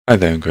Hi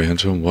there, I'm Graham,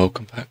 and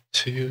welcome back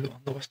to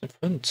On the Western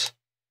Front.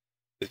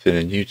 There's been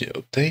a new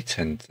update,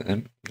 and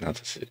now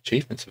there's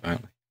achievements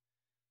apparently.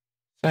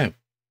 So,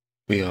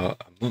 we are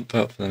a month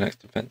out for the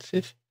next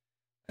offensive,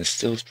 and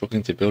still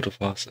struggling to build up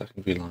our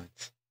secondary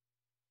lines.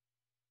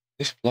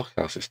 This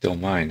blockhouse is still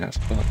mine, that's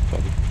part of the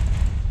problem.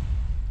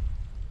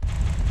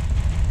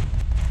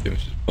 Pretty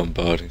much just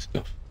bombarding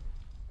stuff.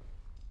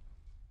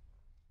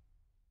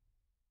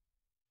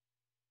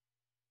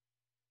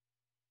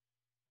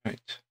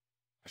 Right,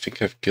 I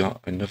think I've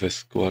got another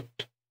squad.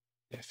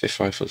 Yeah, 5th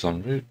Rifles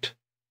en route,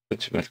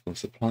 bunch of medical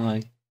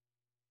supply.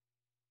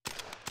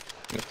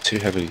 I've got 2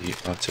 heavy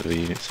artillery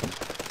units on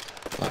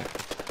supply.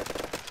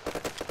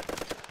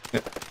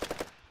 Yep.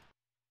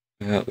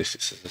 Well, at least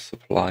this is a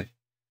supply.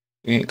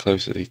 We're getting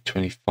close to the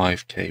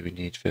 25k we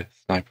need for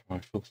sniper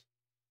rifles.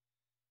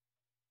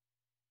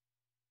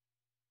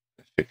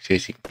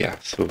 Asphyxiating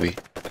gas will be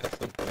at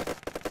some point.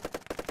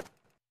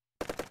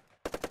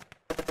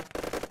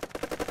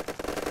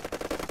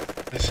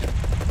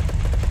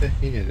 They're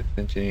here, this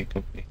engineering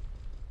company.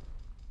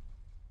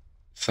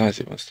 Besides,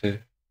 it wants to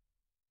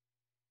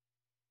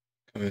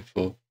come in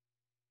for.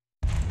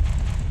 Oh,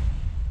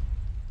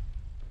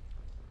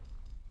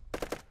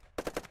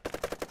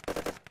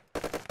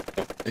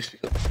 at least we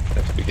got the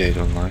F Brigade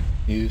online.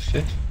 Use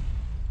it.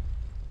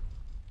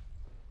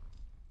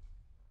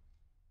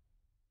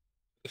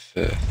 The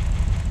first.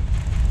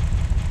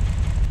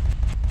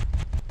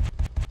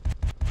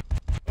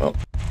 Well,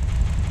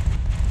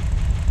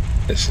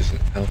 this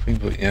isn't helping,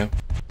 but yeah.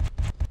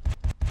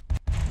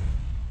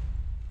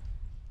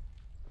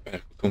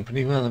 Medical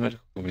company, well, the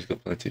medical company's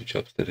got plenty of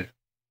jobs to do.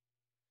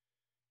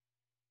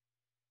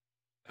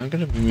 I'm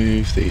going to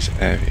remove these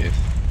areas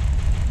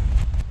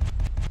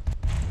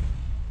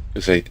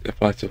because they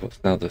apply to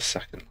what's now the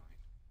second line.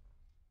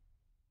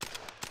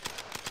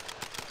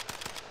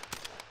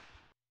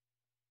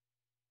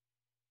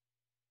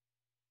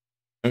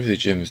 Maybe the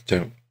Germans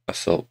don't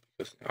assault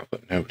because I've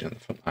got nobody on the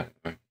front line at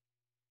the moment.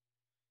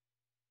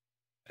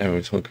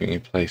 Everyone's hunkering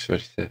in place,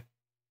 ready to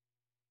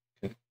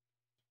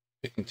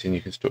continue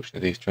construction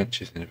of these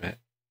trenches in a bit.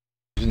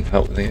 It doesn't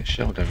help when they get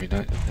shelled every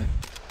night, does it?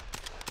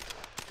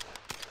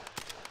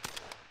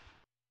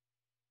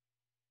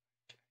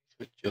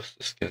 To adjust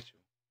the schedule.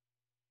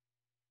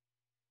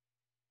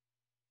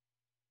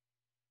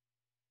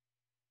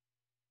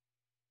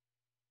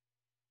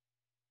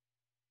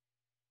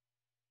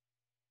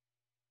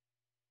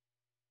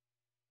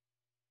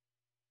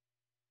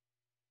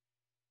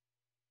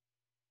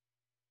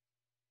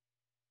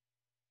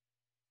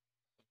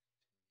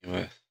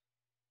 US.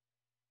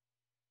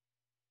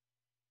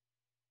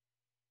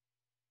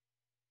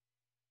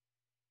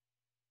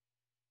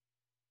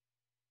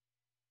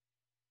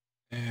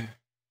 Yeah.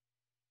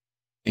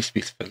 Needs to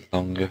be for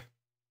longer.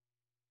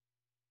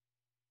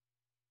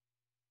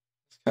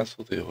 Let's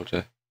cancel the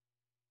order.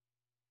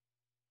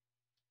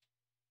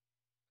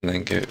 And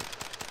then go.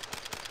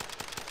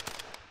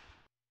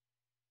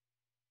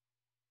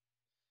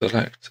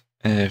 Select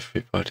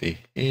everybody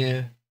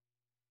here.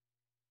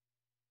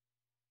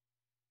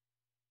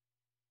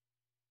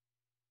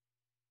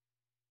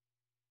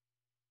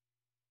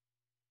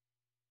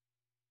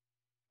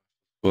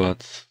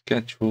 Squad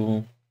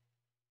schedule.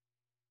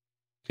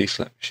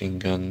 Deselect machine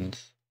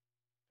guns.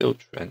 Build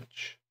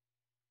trench.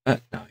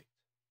 At night.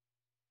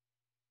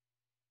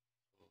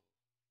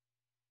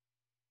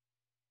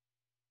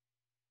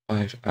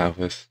 Five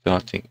hours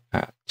starting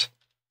at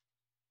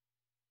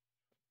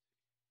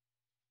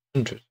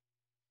 100.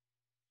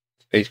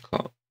 8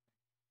 o'clock.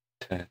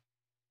 10.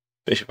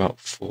 Finish about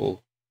 4.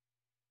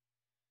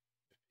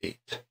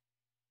 8.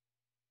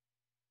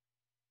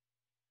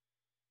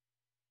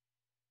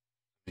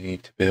 We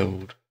need to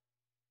build.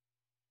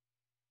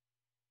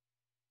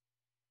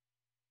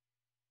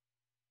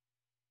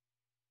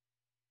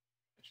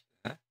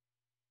 There.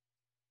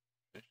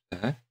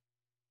 There.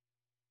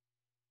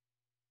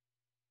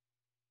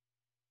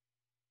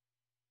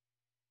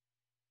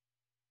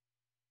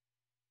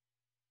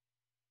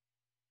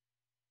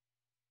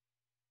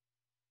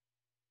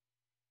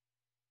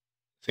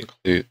 Let's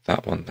include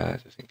that one there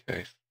just in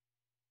case.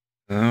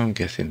 I'm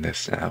guessing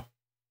this now.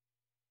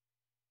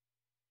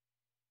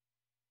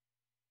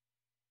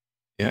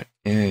 Yeah,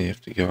 you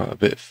have to go out a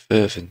bit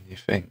further than you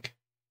think.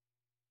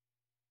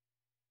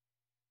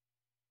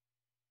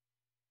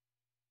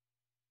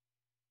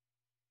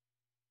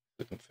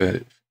 Looking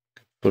for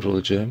all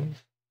the Germans.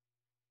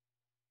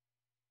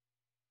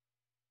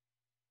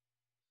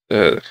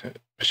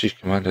 British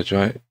commander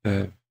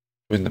win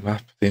the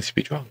map, seems to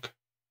be drunk.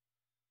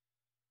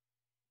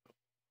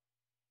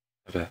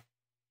 Over.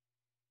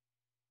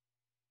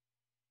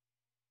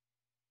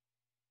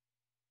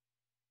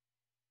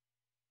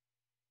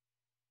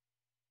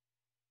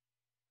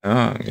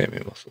 Ah, get me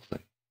muscles then.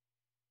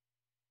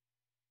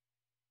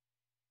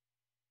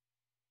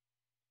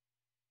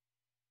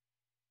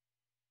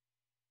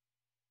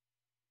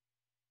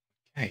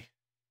 Okay.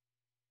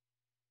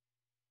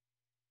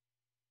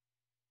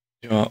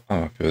 You know what?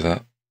 I'm happy with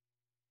that.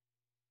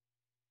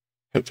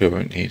 Hopefully I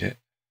won't need it.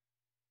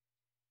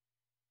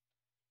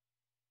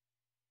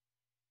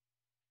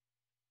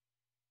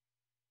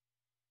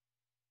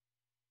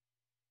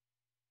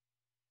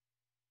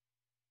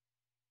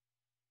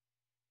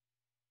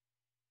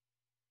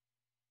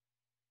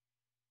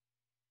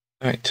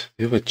 Right,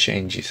 the other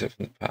changes of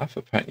the path,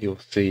 apparently you'll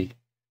see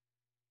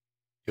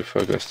your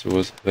progress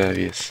towards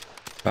various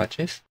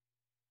badges.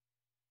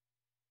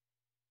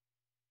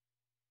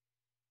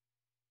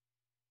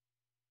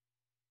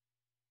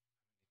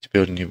 To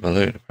build a new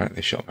balloon, apparently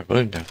they shot my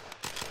balloon down.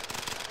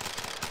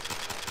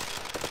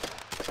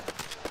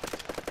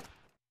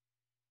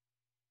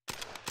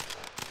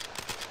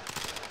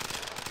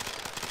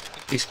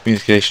 These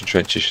communication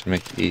trenches should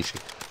make it easy.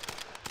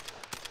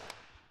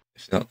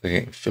 If not, they're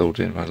getting filled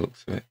in by the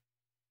looks of it.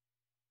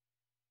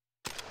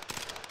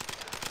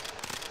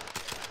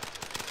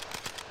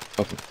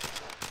 Problem.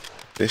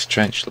 This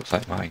trench looks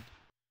like mine.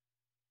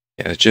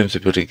 Yeah, the Germans are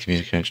building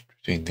communication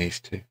between these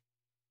two.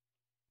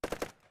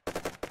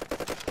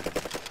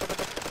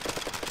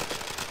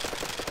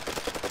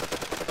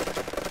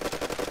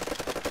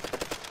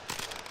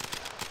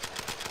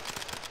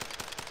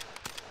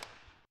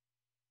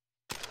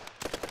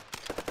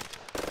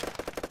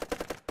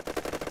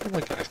 Oh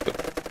my guy's got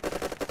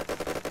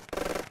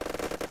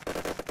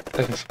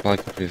 7 supply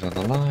companies on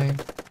the line.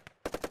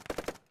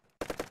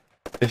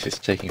 This is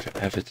taking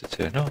forever to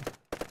turn on.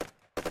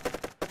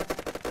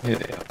 Here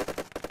they are.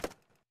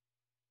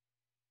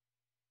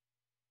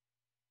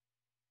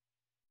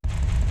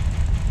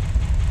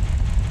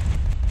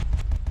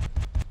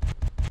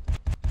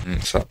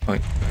 It's that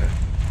point where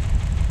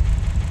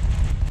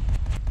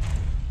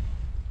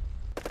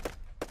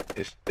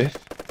is this?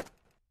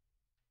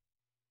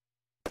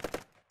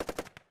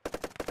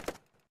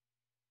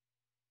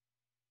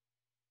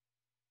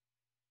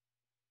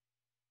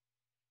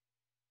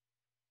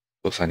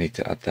 Of course, I need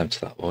to add them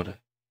to that order.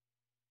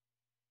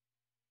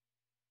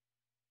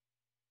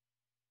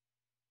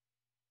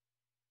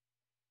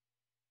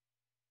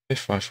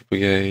 Fifth Rifle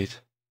Brigade.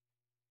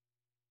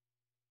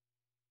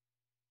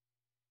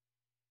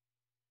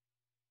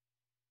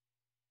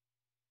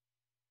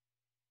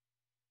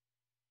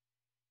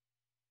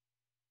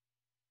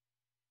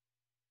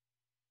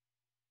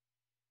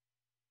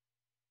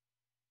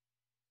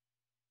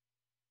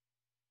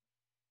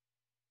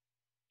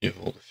 You have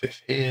all the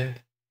 5th here.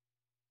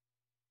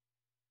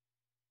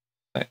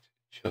 Select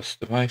just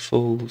the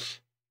rifles.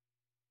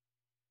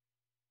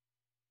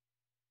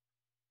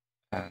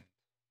 And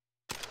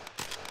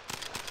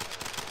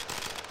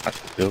add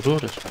the build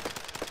orders.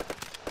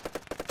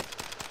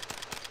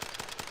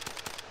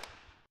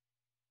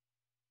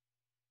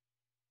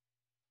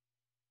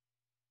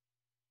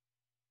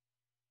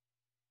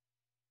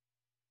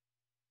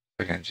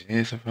 The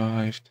engineers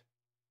arrived.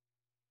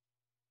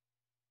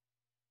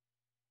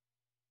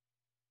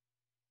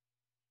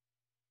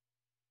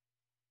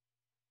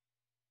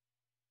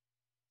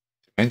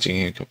 The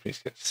engineering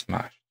companies get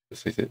smashed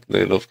because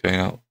they love going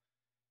out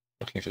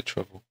looking for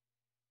trouble.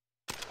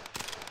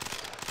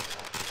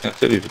 Yeah,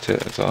 silly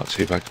potatoes aren't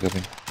too bad because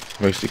I've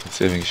been mostly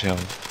conserving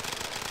shells.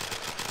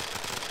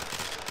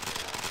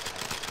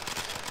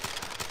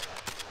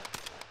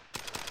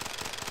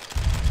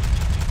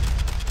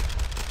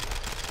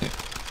 Yeah.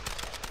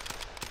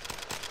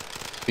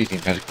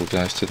 Feeding medical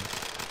guys to them.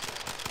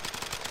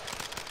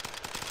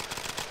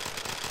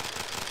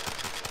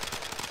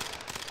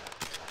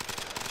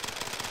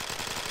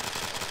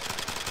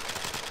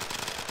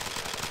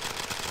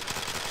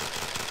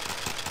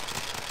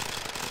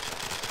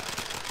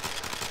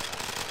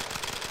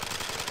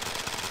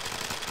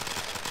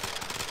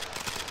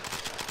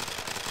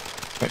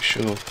 Quite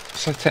sure.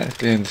 So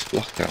technically in this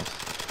blockhouse.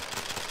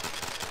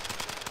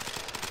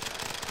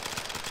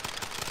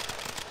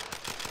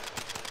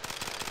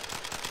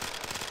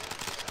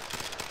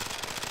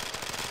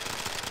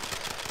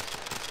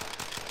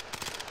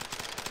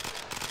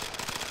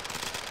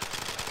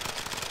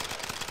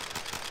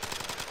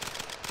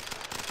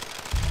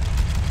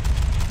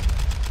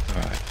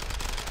 Alright.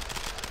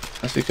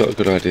 As we've got a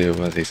good idea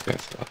where these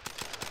guys are.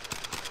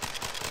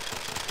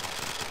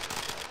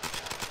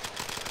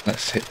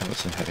 Let's hit them with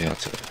some heavy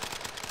artillery.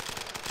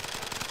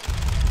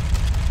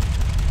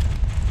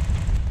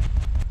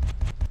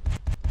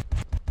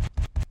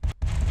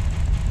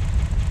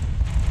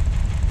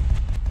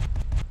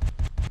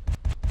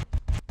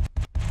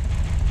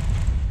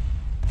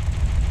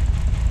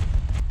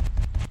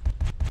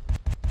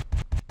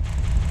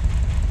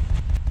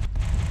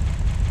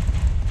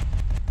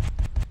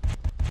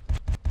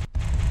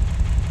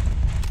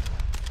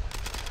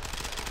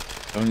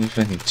 Don't leave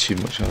any too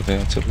much of the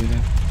artillery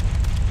there.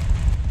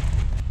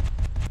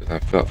 Because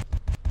I've got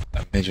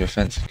a major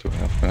offensive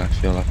coming up and I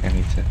feel like I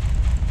need to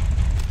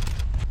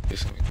do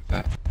something with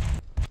that.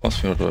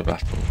 Once we order a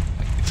battle,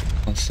 like it's a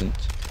constant.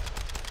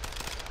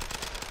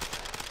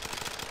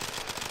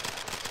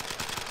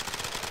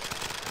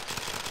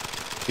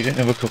 Give it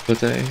another couple of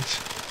days.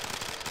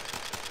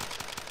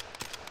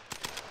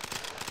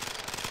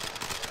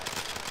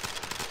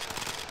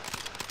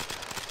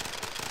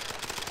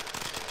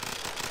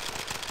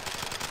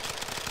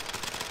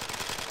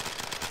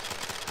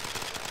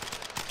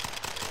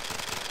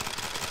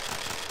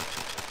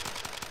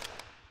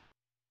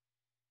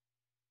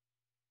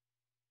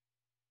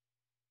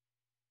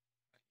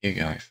 You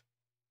guys,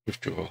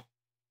 withdraw.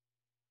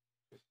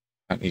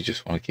 And you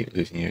just want to keep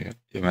losing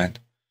your men.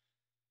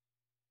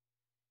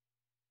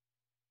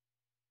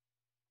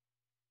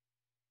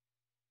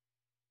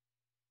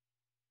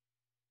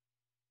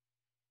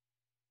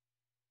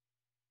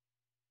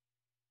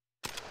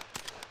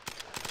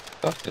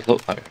 It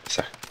looked like we have a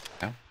second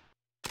now.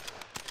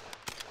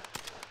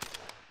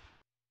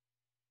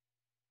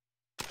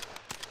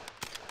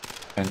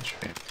 Trench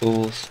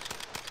reinforced.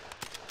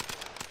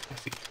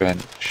 Basic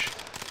trench.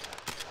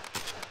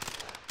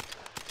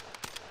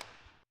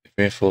 We've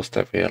reinforced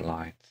every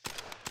alliance.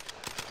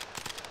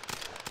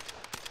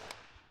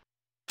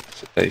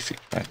 That's a basic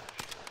trench.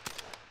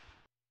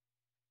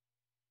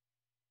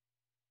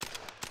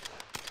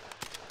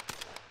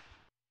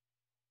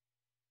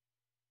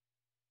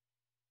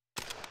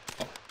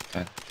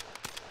 Trench.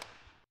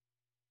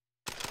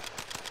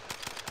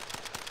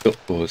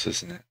 Got doors,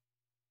 isn't it?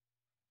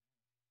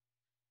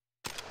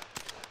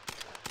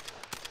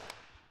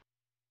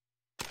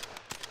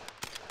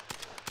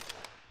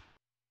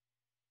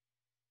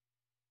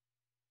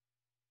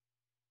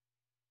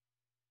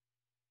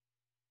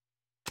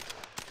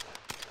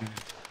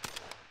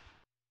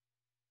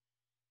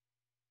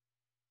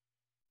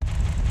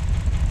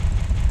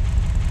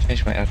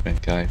 Change my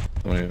admin guide.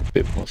 I want a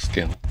bit more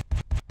skill.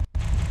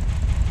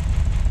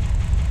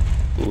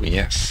 Oh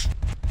yes.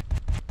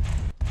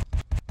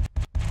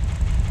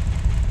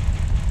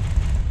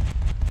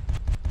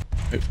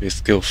 Hopefully a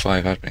skill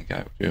 5 admin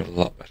guy would do a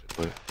lot better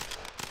work.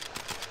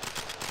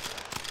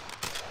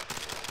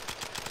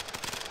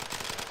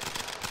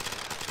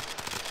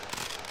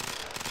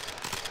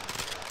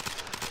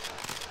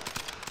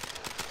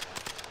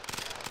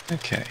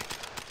 Okay.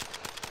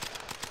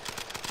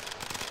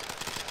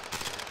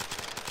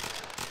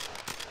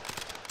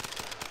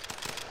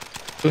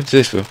 According to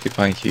this, we're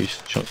occupying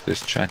huge chunks of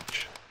this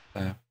trench.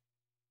 So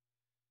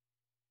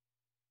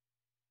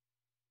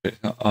but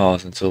it's not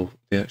ours until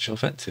the actual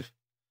offensive.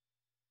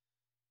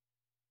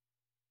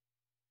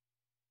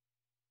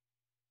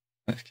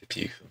 Let's give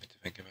you something to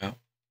think about.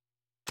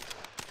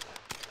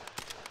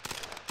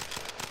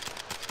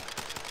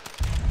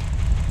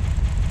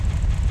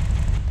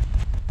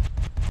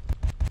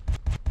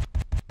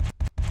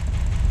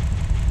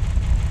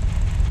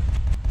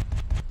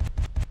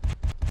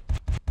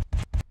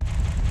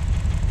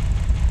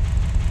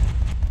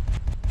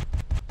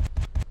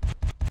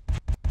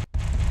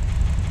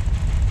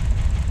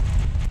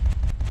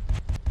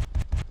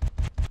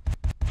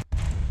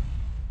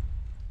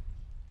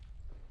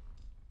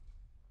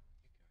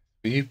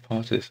 Were you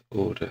part of this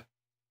order?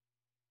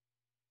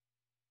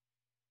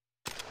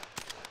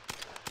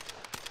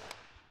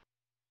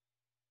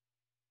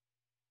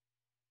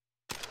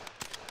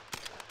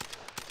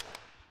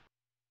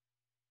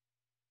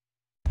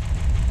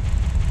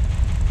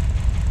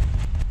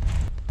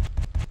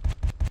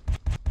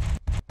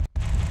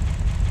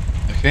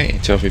 Okay,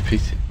 intel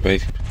repeated.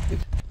 Raise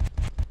completed.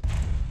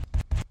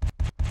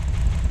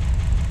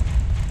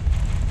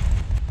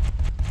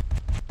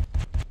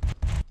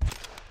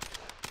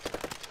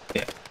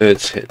 Yeah,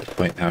 third's hit the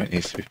point now, it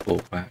needs to be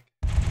pulled back.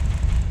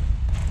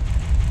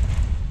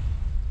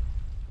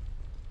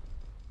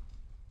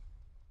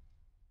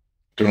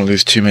 Don't want to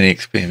lose too many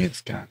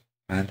experience,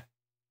 man.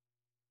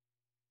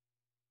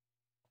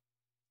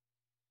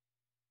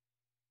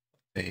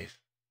 Please.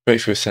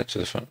 Breakthrough set to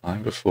the front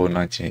line before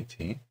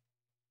 1918.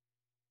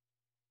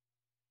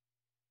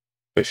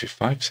 Breakthrough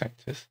 5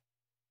 sectors.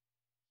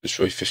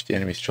 Destroy 50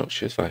 enemy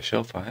structures via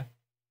shell fire.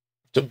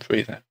 Done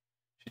 3 then.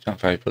 Shoot down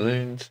 5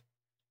 balloons.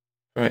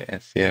 Throw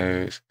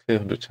NCOs. Clear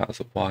 100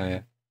 towers of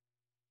wire.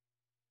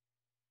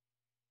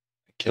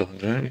 And kill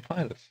 100 enemy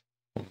pilots.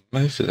 Well,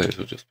 most of those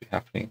will just be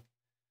happening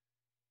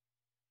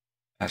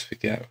as we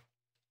go.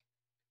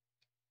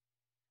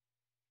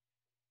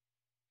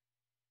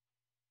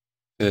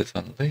 Third's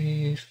on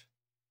leave.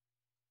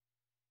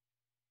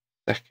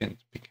 Second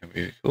can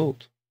be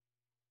recalled.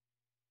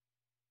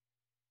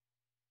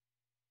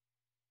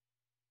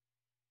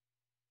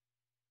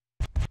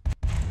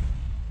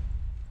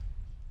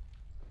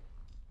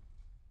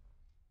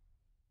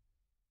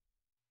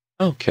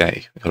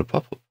 Okay, we got a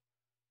pop-up.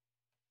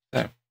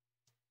 So,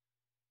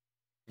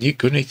 new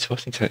grenade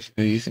spotting tactics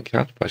are using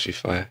counter battery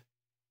fire.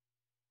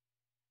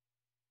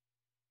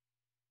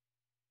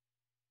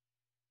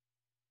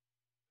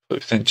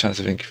 40% chance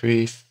of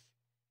increase.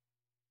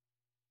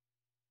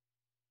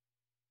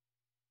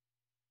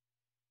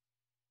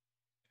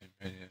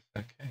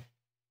 Okay.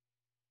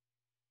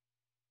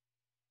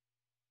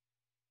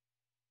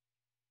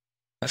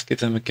 Let's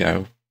give them a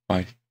go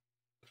by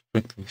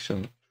sprinkling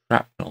some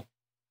shrapnel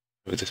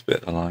over this bit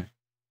of the line.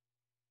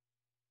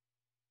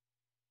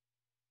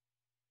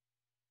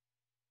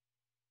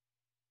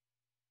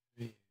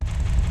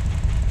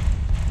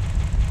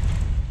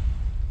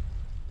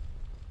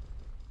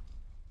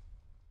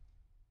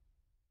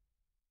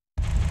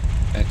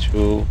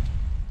 Schedule.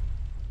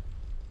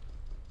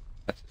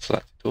 That's a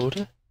selected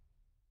order.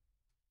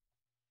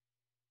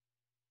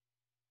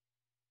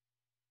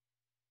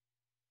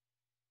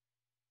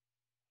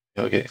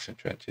 You're getting some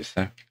trenches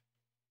now.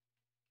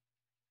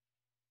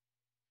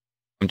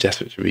 I'm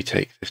desperate to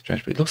retake this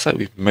trench, but it looks like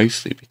we've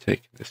mostly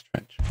retaken this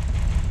trench.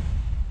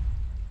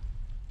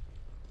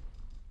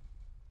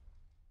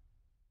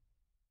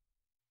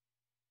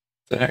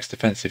 The next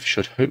offensive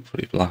should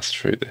hopefully blast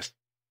through this.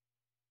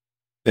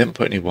 They haven't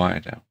put any wire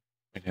down.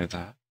 We know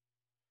that.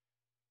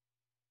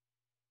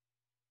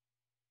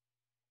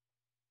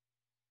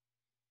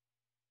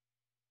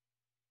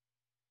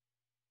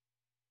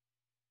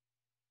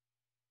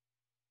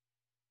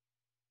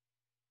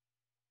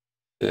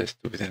 There's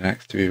still be the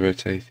next to be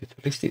rotated.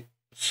 At least it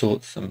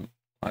sorts them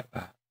like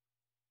that.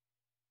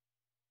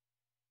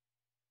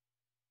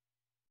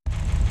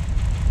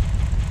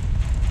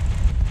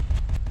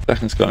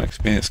 Second's got an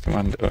experienced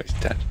commander. Oh, he's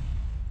dead.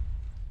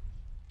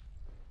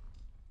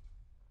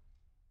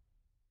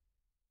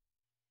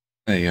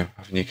 There you go,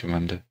 have a new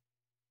commander.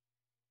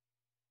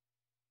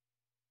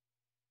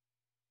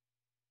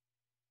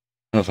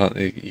 I love how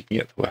you can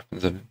get the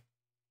weapons of him.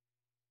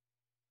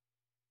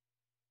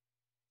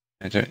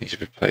 I don't need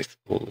to replace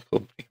all the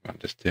company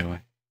commanders, do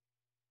I?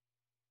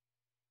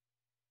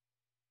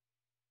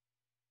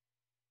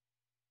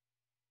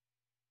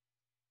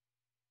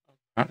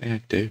 Apparently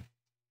I do.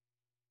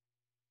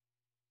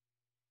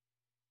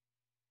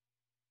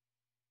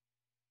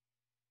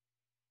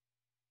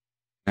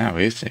 Now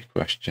here's the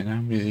question, how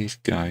many of these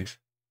guys?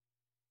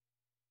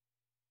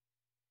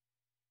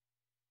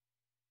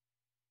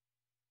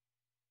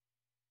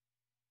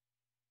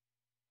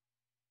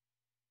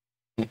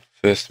 Oh,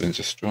 first one's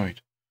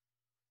destroyed.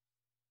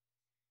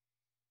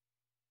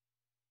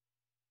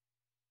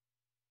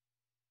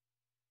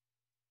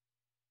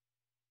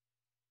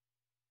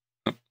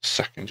 Oh,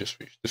 second just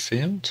reached the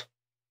field.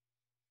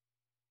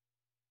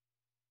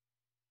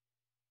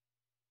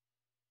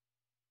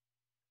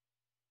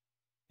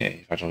 Yeah,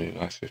 you've had all your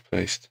guys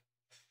replaced.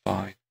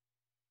 Fine.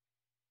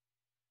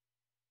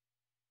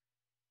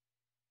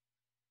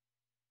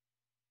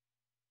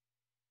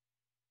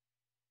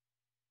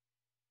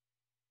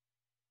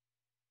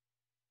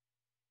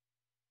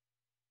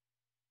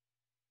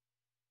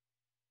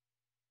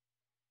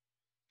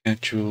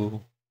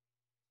 Schedule.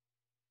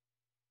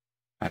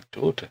 Add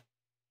order.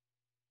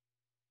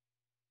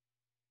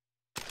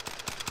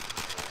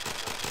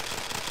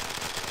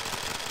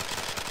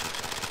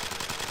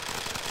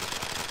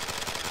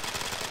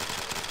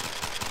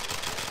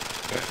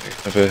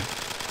 Have a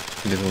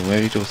little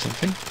raid or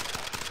something.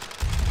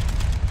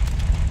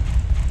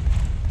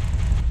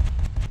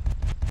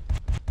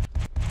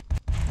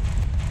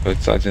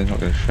 Both sides are not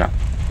going to shrap,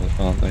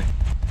 aren't they?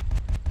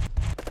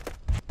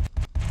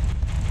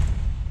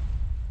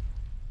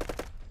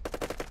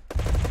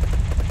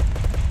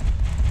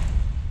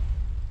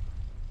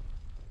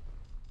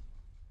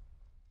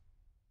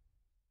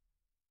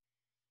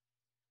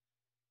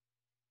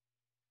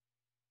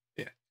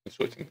 Yeah,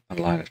 constructing a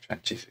line of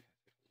trenches is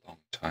a long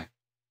time.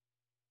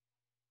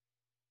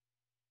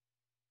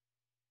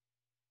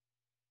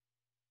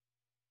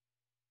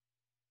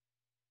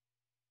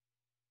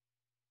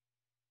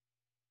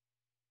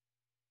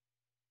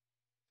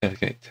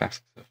 Delegate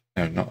tasks.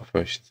 No, not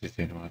operations is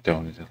the only one I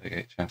don't want to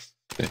delegate tasks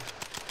to. I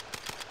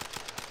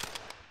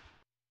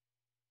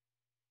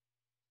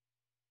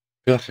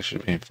feel like I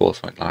should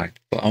reinforce my line,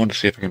 but I want to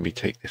see if I can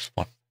retake this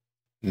one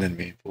and then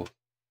reinforce.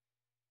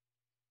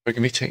 If I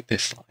can retake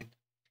this line,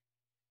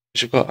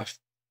 which I've got a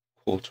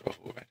quarter of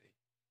already,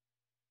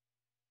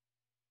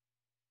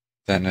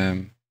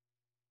 then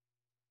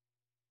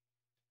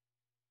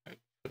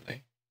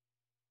hopefully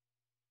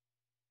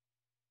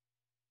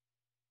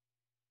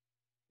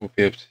we'll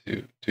be able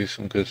to do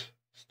some good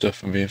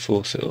stuff and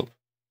reinforce it up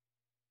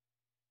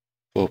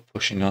for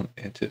pushing on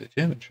into the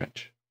German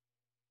trench.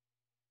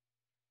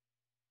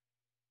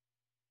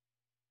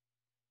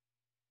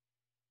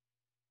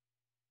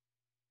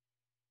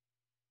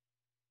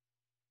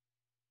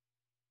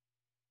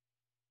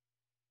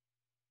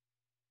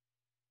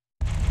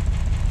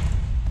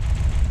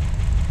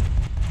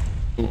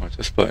 Oh, I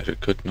just spotted a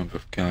good number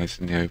of guys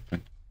in the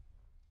open.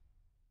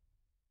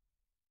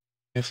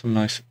 Here's some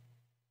nice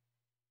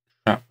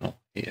shrapnel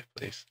here,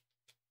 please.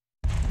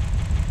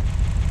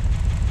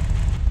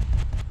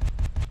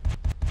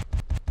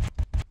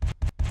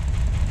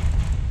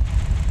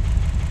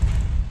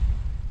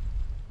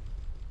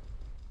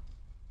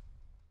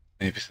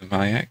 Maybe some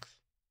IX.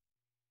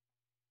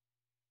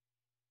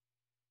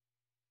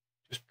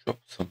 Just drop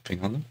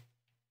something on them.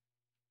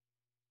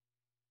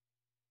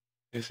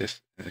 Is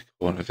this in the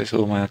corner? Is this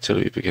all my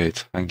artillery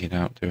brigades hanging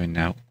out doing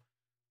now?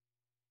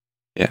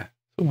 Yeah,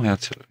 it's all my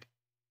artillery.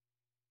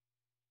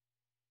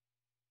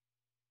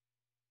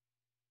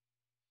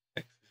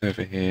 X is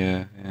over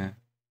here, yeah.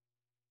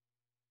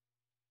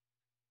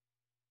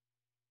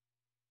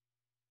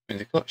 I mean,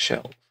 they've got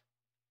shells.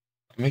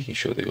 I'm making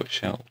sure they've got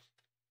shells.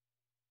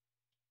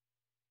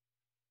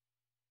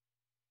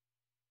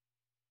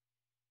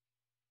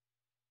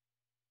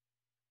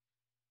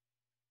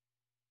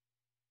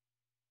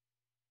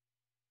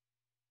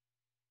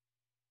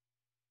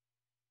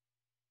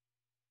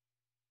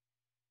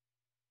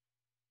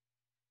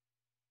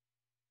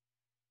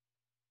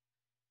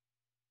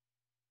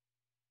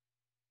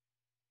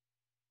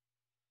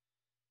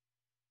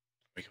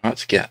 We're about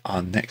to get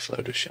our next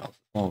load of shells as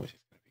well, which is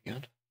going to be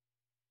good.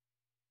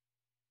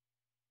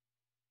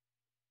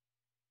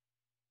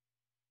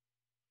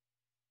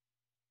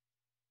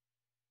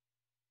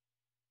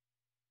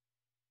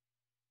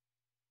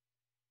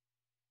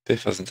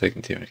 Fifth hasn't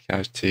taken too many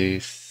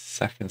casualties.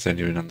 Second's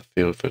only been on the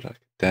field for like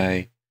a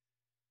day.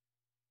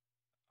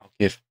 I'll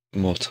give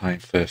more time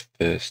for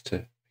first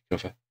to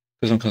recover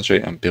because I'm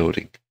concentrating on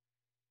building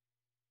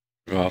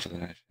rather than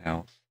anything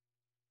else.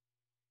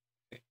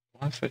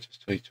 Why if I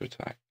just tell you to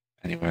attack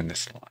anywhere in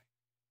this line?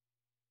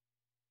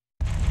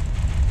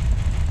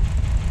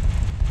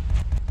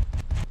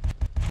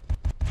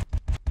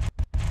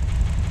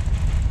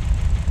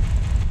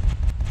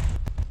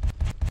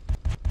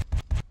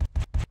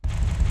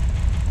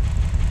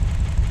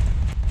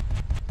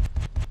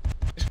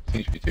 This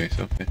seems to be doing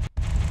something.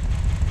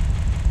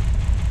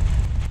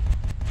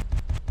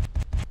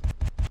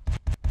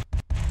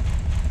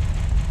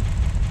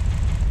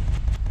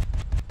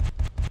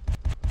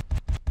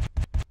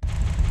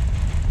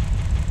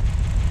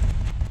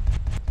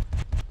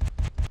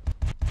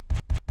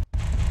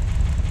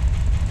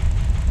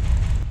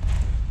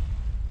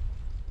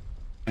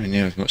 I mean,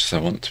 near as much as I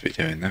want to be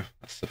doing though,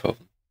 that's the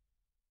problem.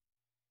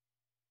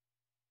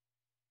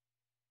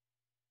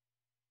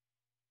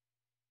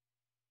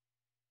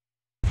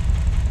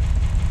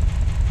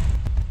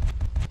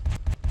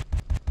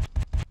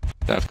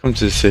 I've come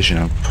to the decision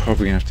I'm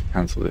probably going to have to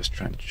cancel this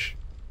trench.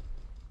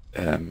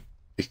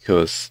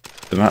 Because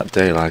the amount of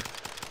daylight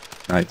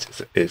night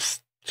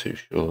is too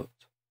short.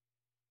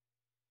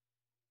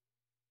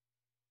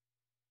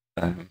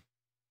 What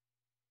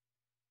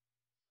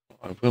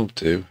I will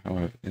do,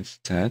 however,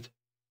 instead,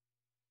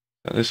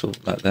 so this will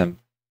let them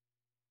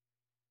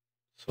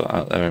sort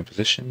out their own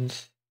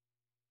positions.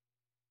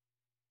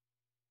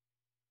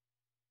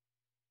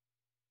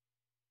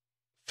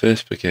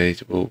 First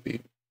Brigade will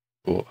be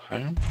brought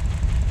home.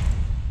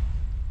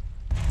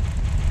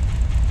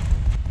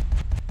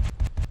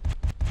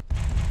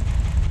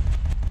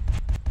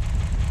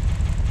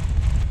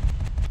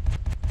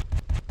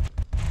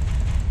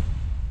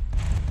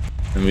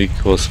 And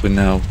of course we're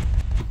now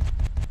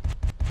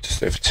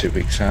just over 2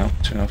 weeks out,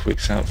 2.5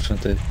 weeks out for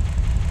the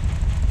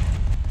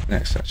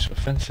next actual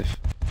offensive.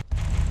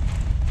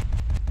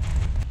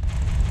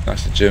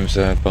 That's the Germans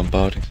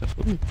bombarding stuff.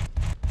 Ooh.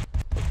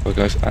 Our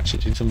guys are actually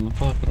doing some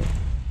bombardment.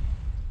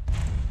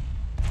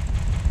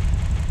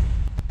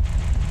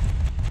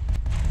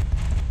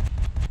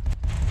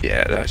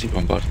 Yeah, they're actually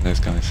bombarding those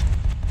guys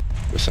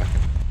for a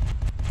second.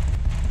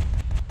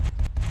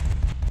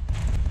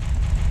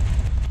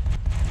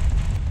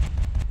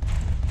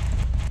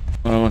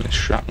 What I want is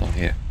shrapnel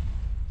here.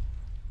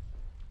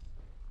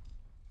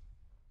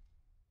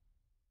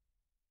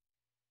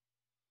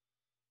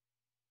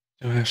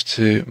 Do I have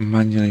to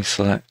manually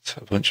select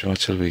a bunch of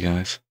artillery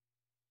guys?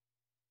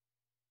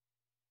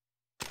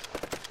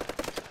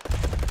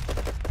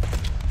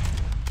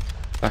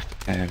 Back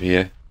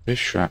area with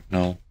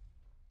shrapnel.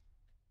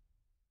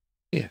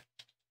 Here.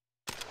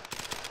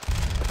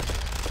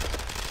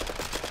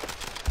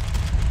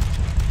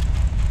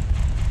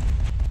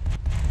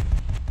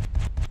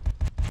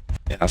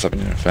 Yeah, that's having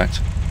an effect.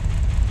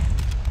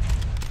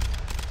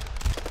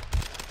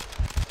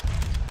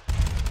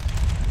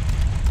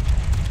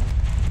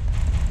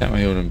 Get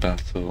my order in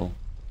battle.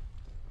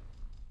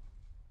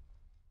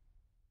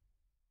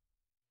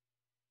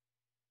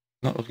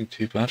 Not looking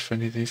too bad for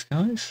any of these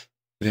guys.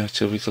 The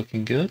artillery's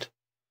looking good.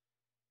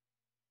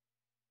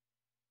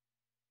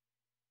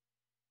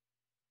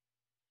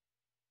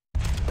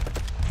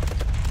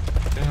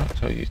 I'll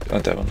tell you, I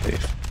don't want to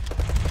leave.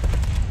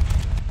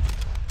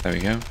 There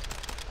we go.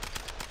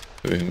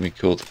 We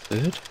call the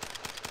third.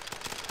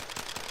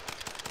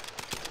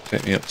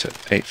 Take me up to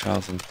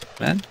 8,000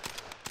 men.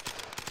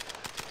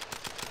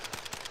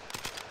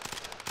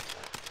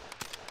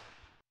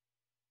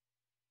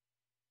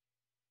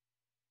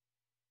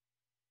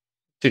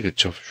 Did a good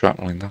job of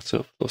shrapneling that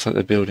up. Looks like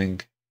they're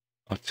building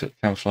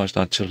camouflaged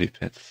artillery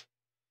pits.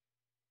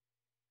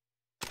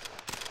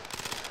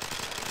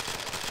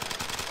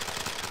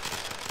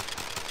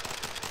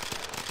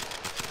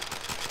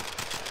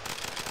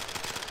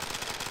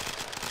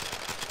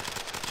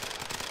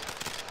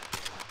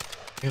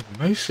 Yeah,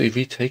 mostly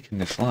retaking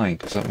this line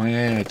because my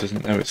AI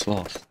doesn't know it's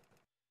lost.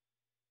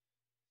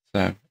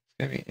 So it's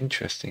going to be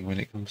interesting when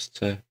it comes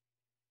to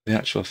the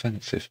actual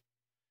offensive.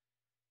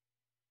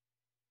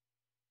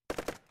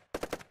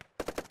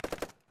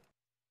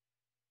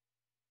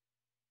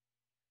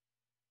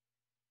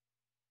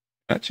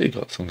 Actually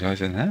got some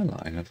guys in their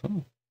line as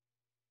well.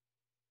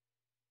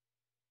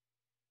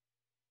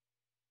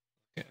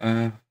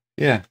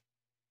 Yeah,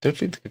 don't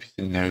think the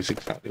computer knows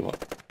exactly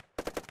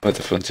where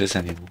the front is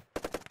anymore.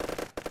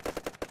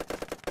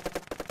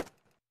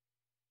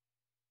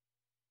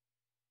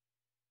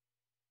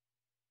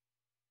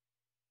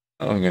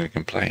 Oh, I'm going to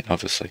complain,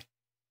 obviously.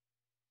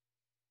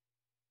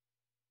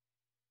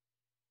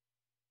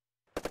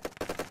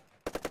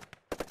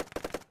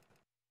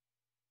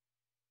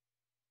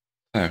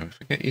 So, if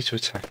I get you to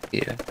attack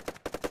here.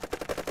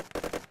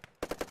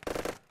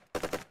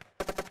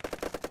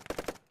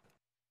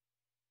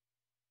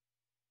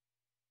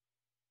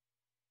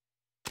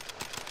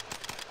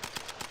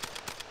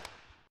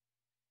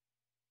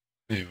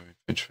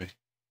 infantry.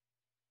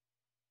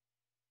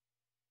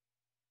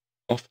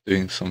 Off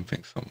doing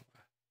something somewhere.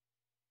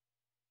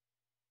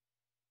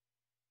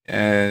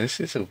 Yeah, this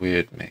is a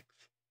weird mix.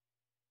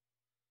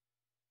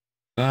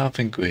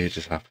 Something weird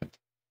has happened.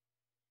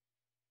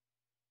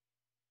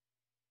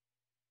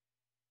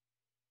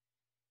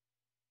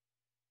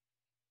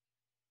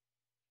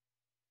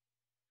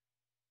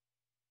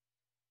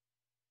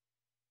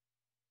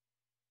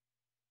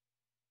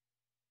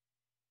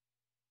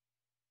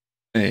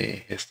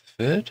 Hey, here's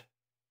the third.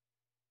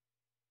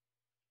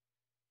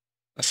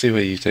 Let's see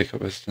where you take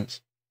up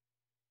residence.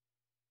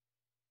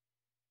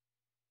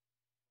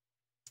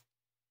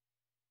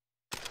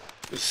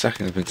 The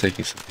second has been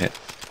taking some hits.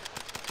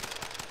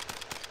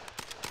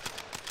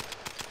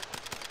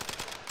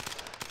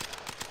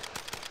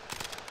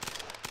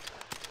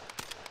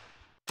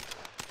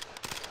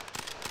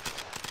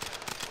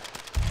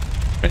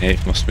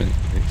 Grenade must have been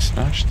really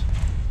smashed.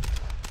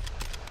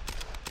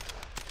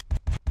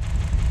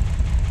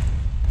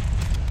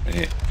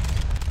 Grenade.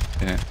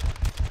 Yeah.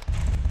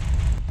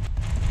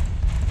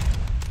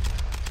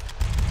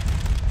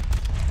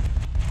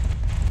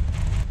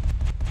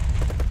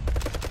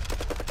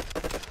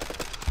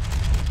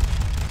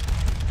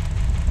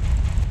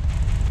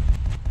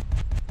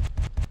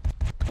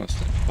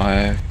 Constant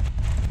fire,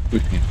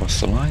 whipping across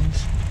the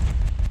lines.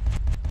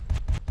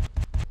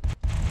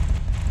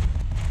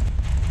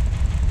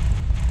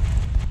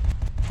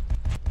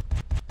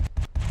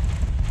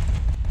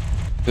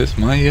 It's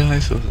my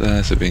guys or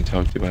theirs are being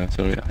targeted by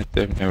artillery? I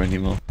don't know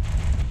anymore.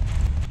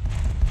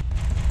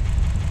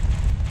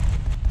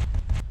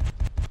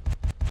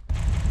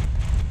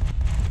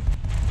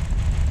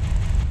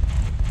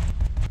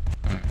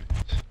 Alright.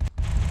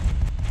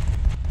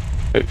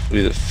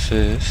 Hopefully the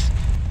first.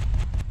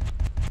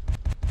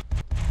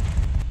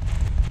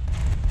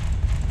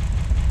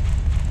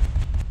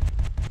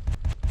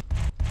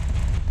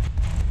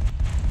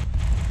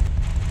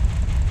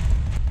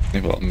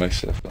 Well,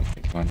 most of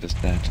the commander's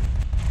dead.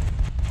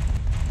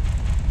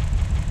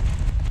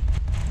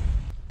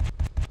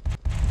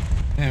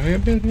 Yeah, we're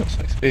building up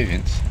some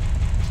experience.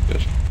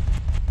 That's good.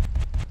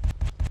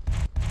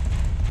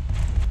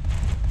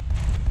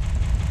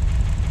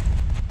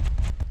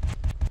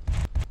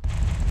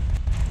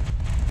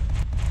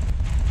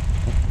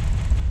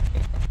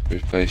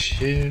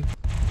 Replace you.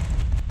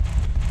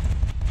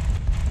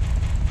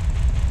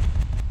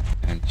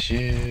 And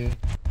you.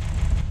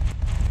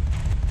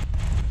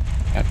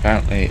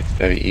 Apparently it's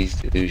very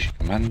easy to lose your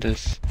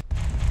commanders.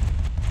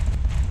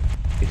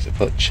 He's a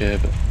butcher,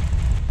 but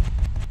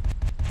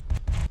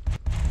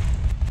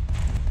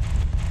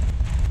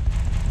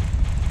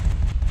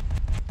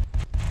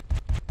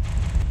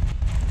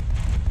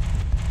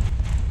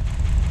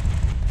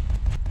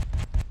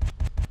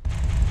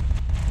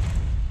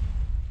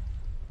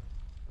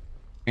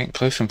getting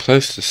closer and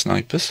closer to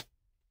snipers.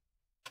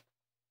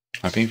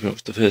 I think it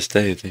was the first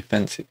day of the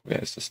offensive where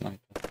it's the sniper.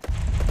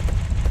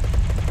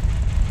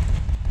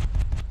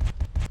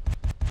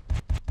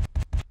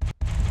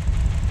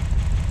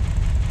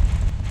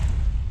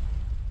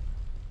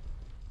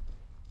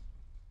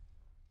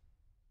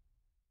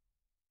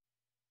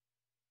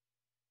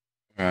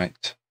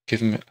 Right, give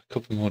them a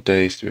couple more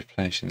days to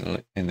replenish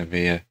in the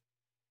rear.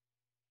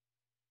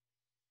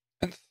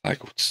 And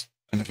cycle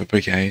another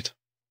brigade.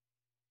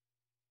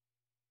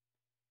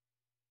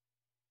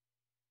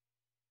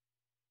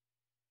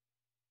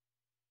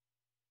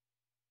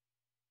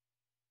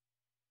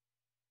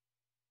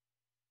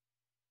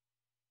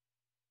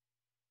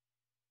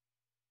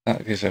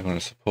 That gives everyone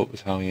a support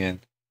battalion.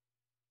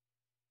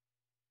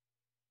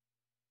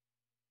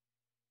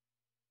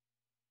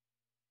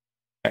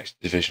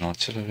 Extra division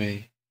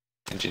artillery,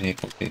 engineer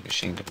company,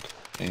 machine gun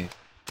company.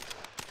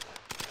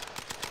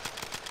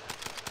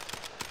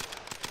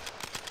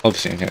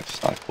 Obviously I'm going to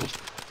snipers.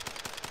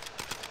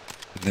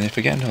 And then if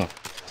we get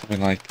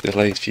something like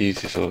delayed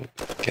fuses or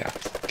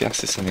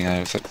gas is something I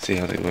always like to see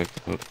how they work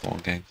in World of War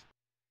games.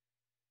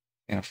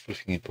 See how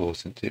flipping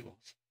important it was.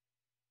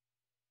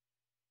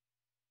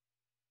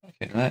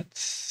 Okay,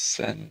 let's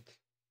send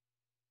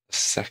a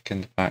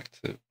second back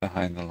to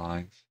behind the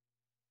lines.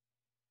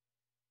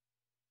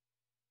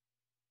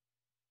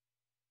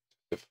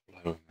 The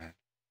flow, man.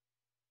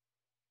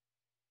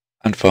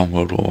 And Farm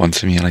World War I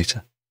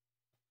simulator.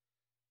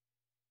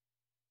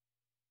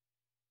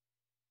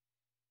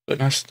 But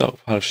nice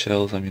stockpile of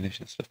shells,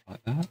 ammunition, stuff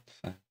like that.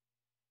 So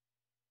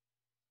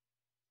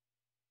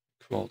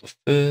crawl the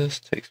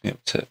first, takes me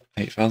up to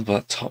 8,000, but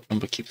that top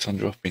number keeps on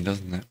dropping,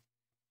 doesn't it?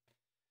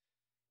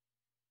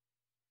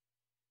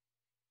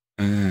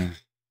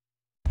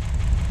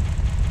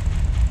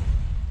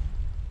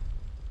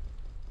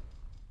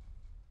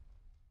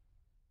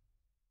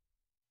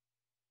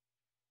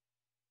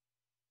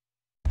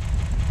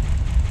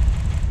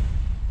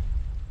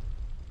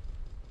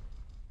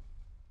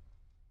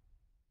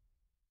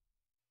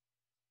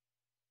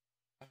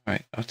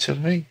 Right,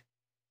 artillery.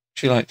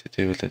 Would you like to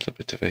do a little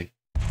bit of a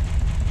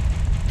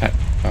pet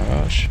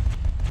barrage?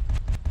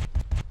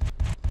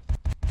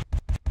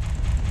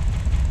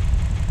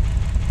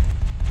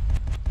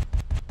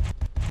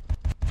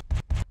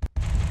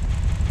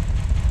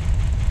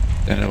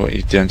 Don't know what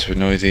you've done to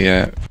annoy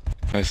the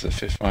guys of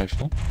the 5th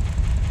rifle.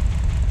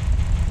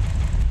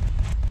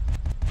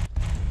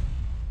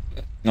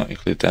 Not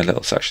include their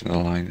little section of the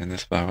line in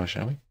this barrel,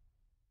 shall we?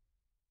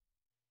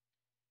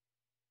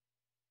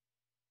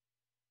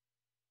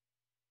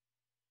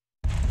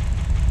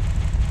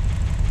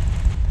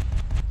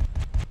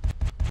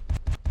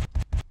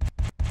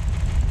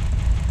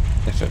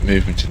 Effort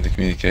movement in the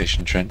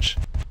communication trench.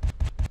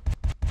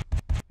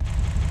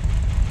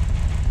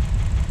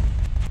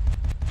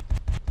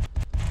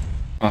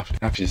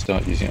 After you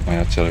start using up my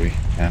artillery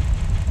now.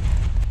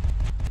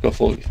 Got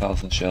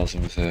 40,000 shells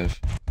in reserve.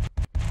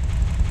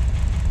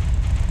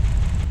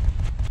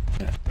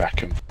 Yeah,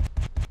 rack 'em.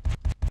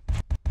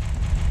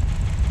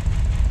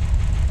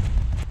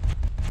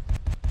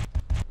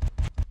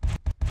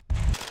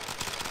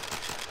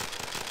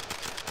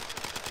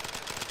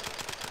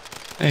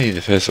 Hey,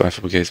 the 1st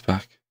Rifle Brigade's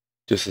back,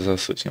 just as I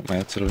was switching up my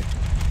artillery.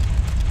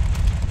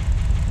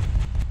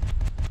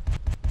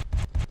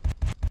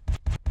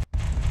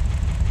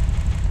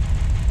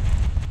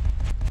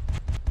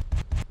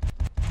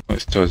 Oh,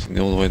 it's charging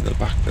all the way to the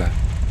back there.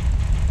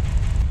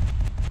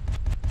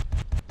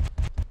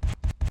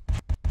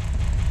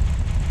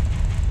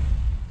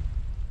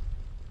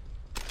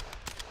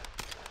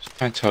 Just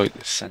try and target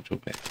this central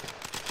bit.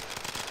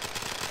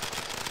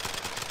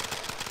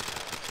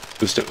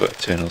 We've still got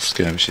eternal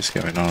skirmishes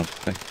going on, I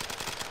think.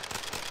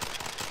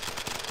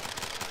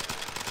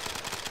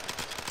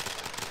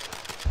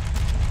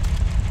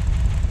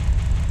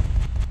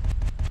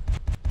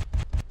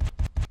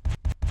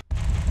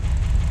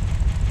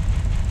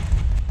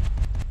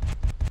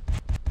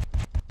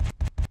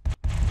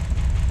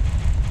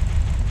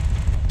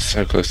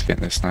 So close to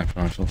getting those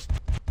sniper rifles.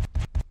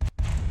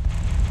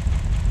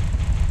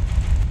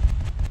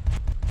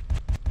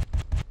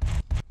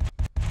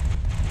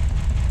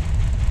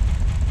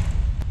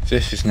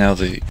 This is now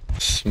the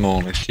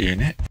smallest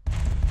unit.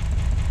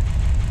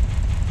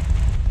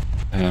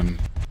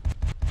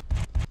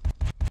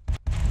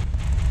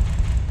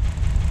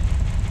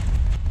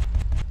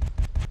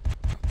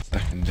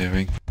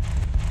 Secondary.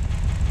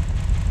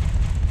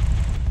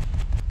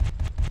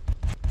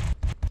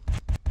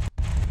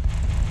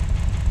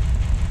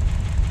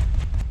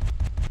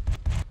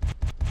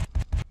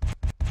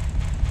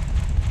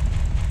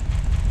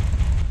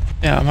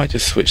 Yeah, I might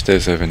just switch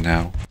those over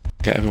now.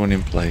 Get everyone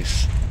in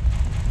place.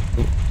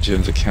 Oh,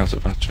 Germans are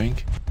counter-battering.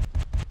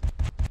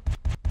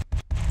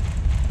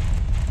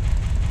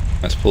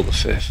 Let's pull the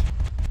 5th.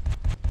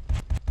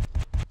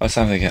 By the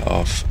time they get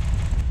off,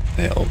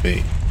 it'll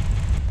be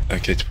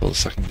okay to pull the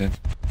 2nd in.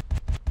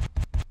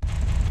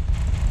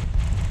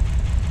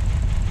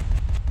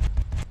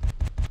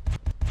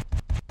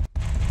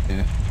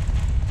 Yeah.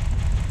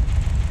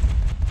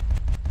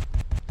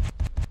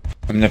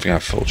 I'm never going to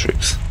have full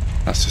troops.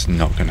 That's just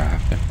not going to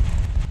happen.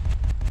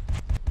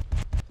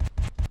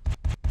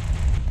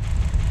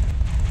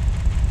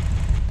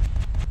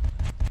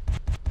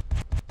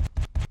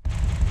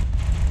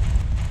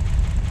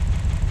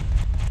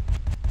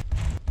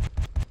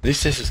 At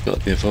least this has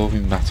got the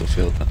evolving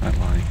battlefield that I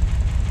like.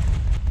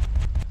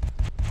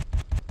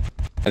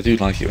 I do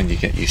like it when you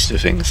get used to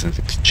things and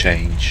things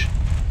change.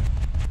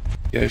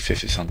 The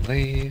 5th is on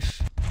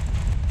leave.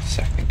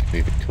 2nd can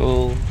be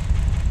recalled.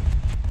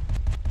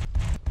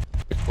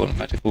 Recall a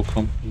medical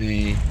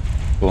company.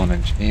 Recall an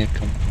engineer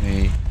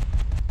company.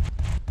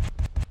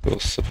 Recall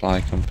a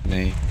supply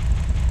company.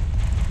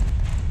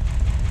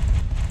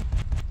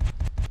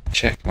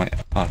 Check my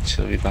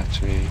artillery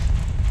batteries.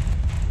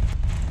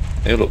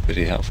 They look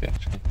pretty healthy,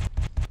 actually.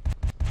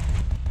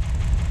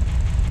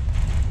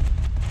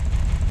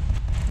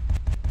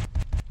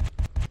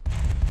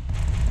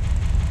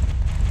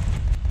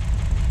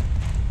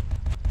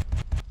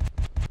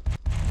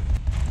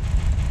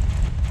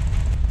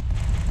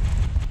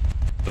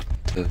 Up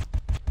to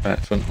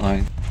front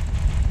line.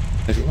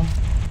 Everyone.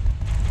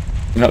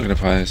 I'm not going to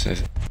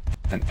prioritize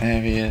an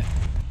area.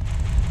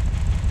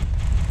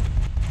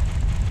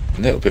 I'm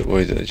a little bit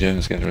worried that the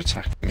Germans are going to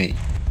attack me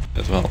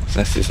as well, because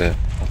this is a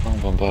long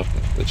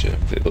bombardment for the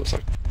Germans. It looks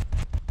like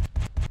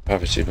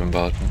gravity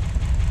bombardment.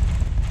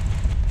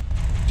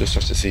 Just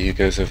have to see who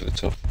goes over the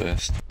top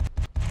first.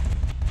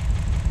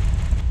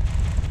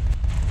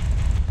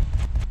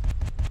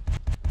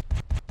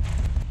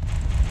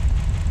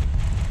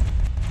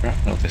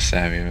 Grapnel this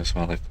area as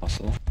well if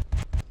possible.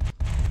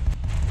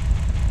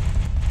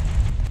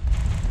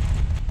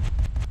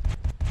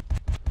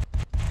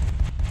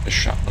 The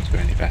shrapnel's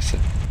going any better.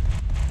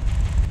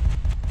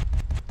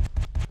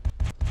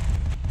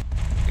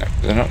 No,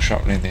 they're not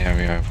shrapneling the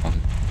area I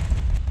want.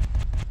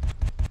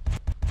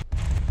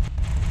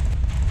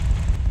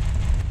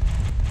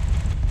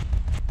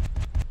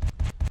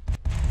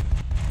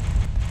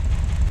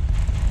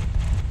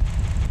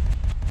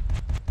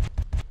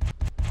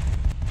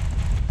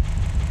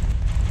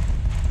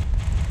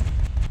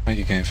 Are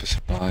you going for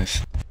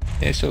supplies?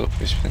 Yeah, still got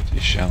 50% of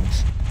your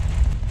shells.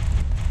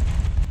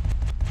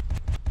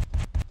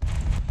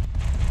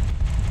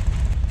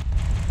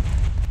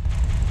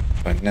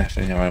 But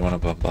definitely I want to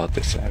bombard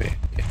this area.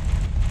 Yeah.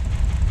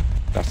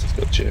 That's just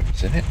got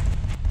Germans in it.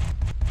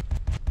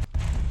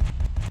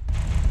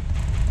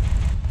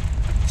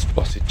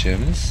 Spotted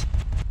Germans.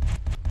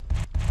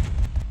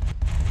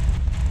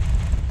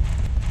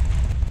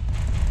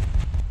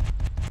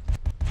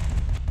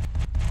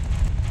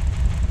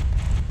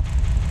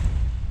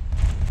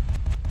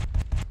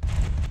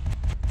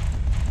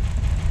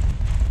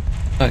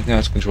 I don't know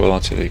how to control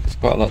artillery because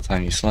quite a lot of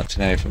time you select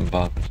an area for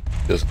bombardment,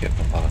 it doesn't get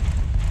bombarded.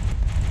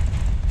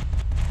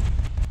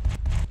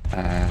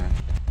 And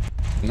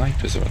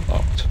snipers are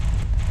unlocked.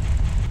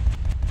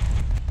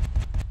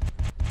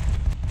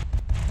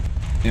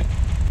 Yep.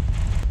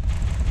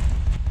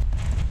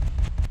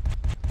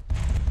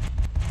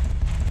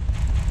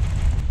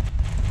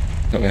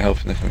 Not going to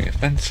help in the coming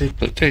offensive,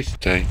 but day to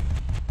day.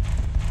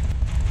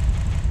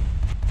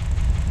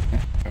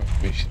 Yeah,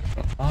 reach the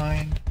front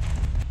line.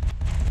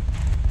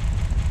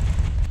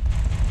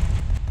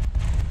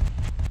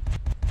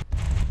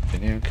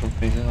 Engineering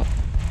companies up.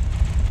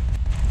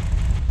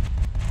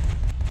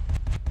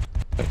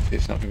 Hopefully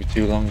it's not going to be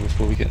too long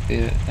before we get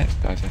the next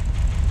guys in.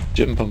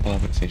 German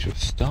bombardment seems to have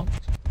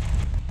stopped.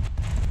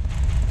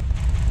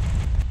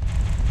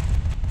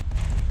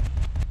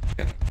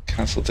 Going to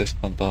cancel this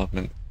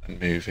bombardment and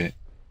move it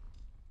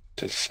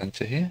to the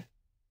centre here.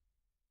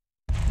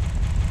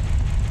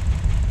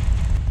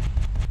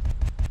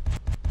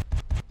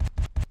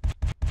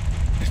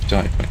 If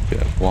I put a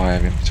bit of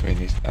wire in between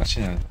these,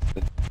 actually no,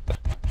 that's the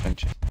backline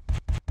trenches.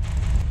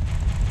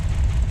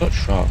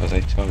 Much rather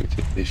they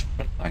targeted these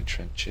frontline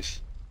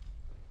trenches.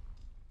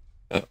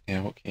 But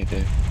yeah, what can you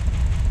do?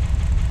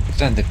 Because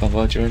then they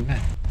bombard your own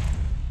men.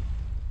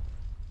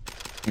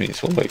 I mean,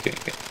 it's one way of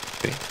getting it.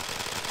 See?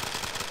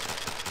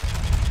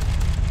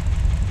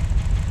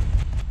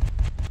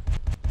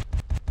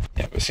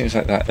 Yeah, but it seems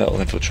like that little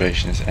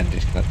infiltration has ended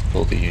because I have to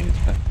pull the units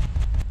back.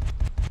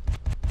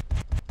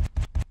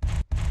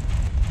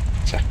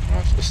 Second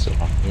rifles are still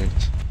on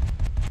route.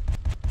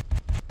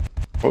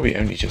 Probably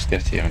only just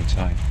get here in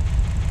time.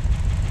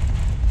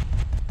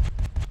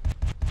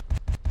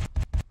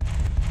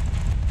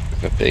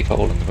 With a big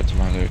hole in the bottom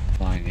of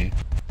my line here.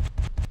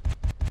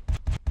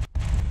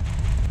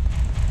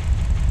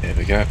 Here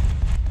we go.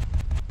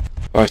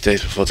 5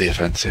 days before the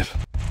offensive.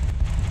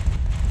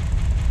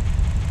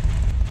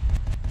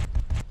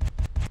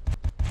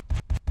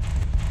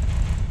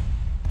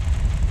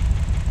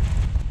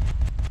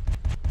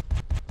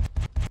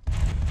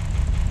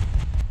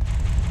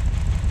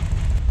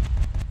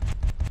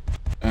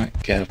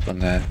 Get up on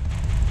there.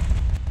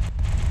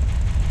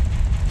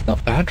 It's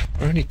not bad,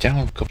 we're only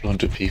down a couple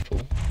hundred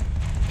people.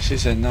 This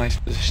is a nice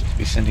position to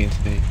be sending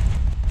into the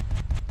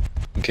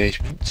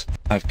engagement.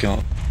 I've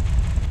got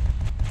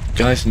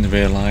guys in the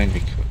rear line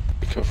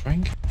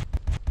recovering.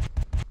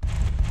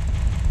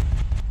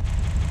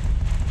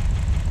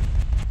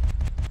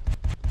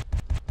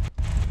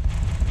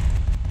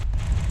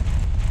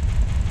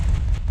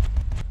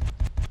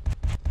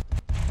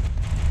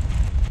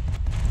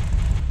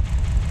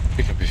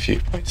 Pick up a few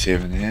points here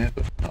and there,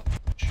 but not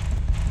much.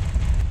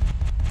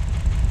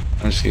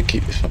 I'm just going to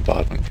keep this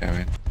bombardment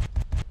going.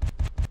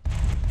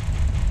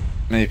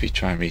 Maybe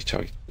try and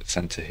retarget the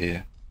centre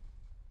here.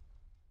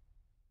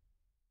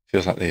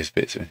 Feels like these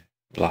bits are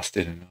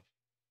blasted enough.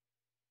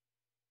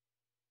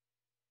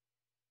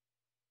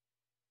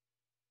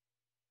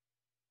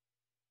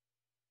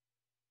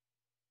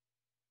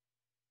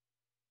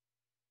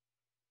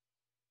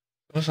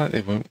 Feels like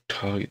they won't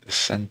target the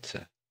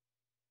centre.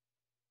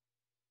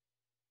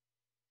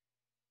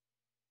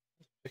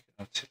 Pick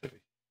an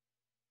artillery.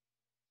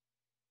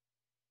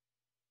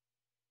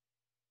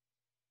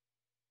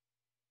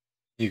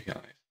 You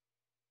guys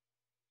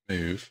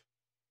move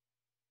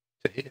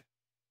to here.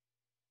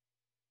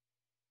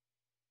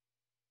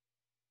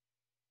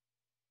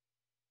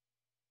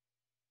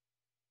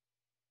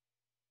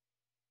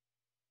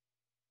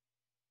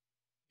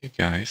 You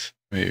guys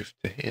move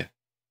to here.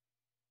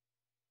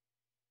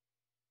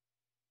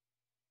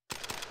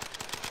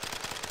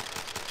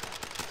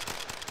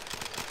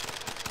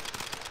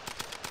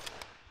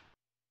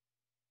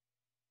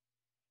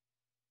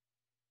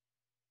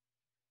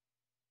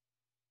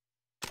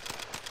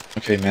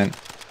 Okay, men,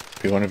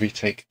 if we want to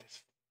retake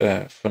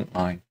this front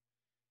line,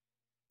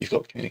 you've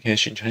got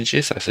communication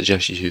trenches. I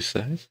suggest you use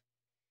those.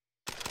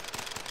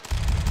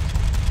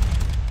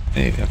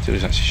 Hey, the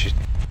artillery's actually shooting.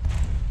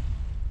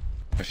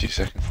 A few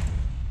seconds.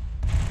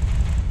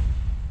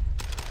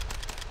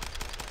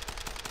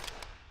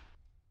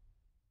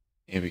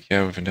 Here we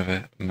go with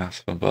another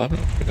mass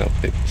bombardment. They'll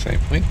pick the same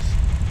points.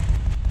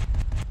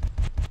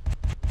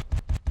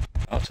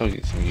 I'll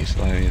target some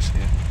useful areas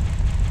here.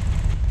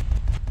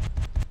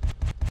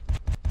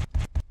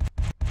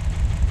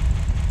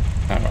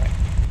 Alright,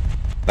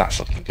 that's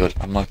looking good.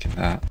 I'm liking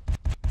that.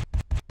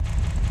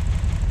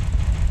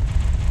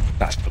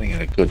 That's putting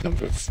in a good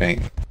number of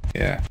things.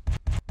 Yeah.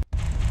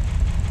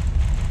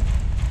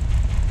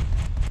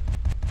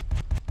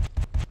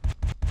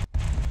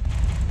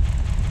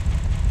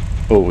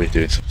 Oh, we're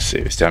doing some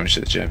serious damage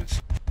to the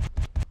Germans.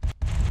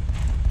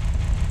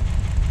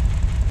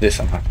 This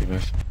I'm happy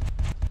with.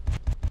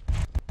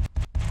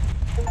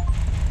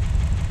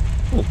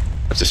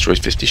 I've destroyed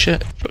 50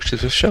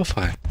 structures with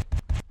shellfire.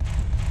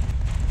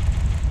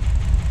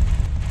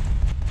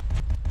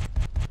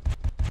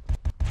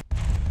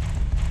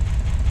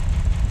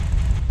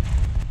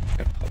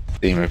 Pop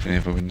steam open the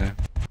other window.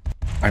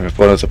 I'm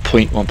reported as a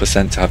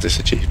 0.1% to have this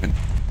achievement.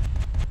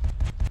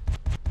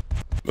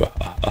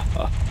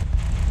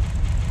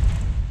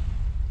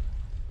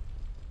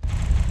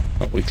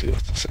 Not weekly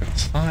auto, so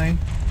that's fine.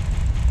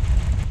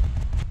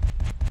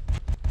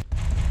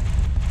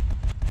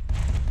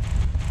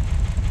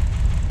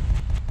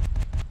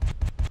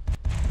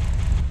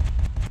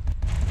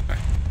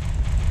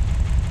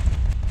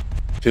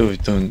 I feel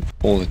we've done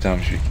all the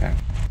damage we can.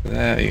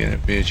 There, you're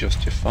going to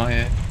readjust your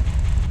fire.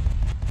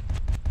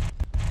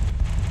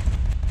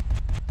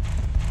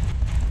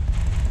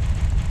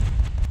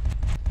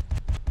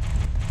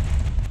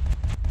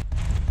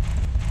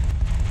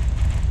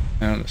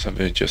 Now let's have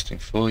it adjusting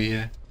for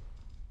you.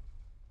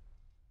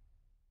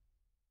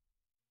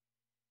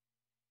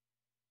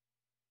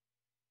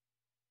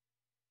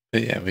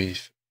 But yeah,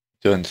 we've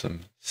done some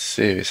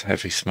serious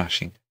heavy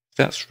smashing.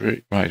 That's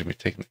right, and we've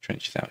taken the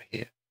trenches out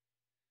here.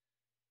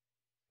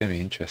 Very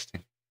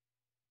interesting.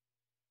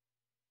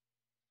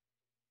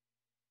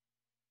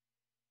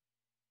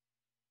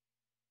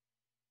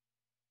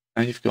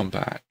 Now you've gone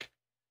back.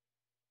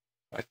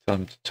 I tell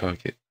them to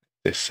target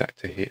this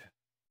sector here.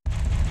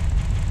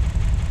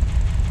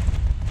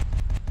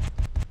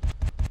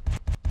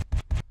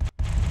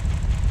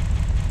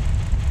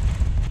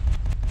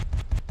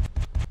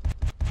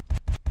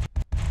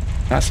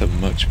 That's a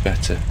much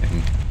better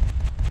thing.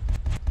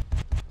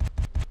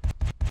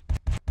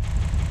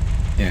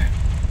 Yeah.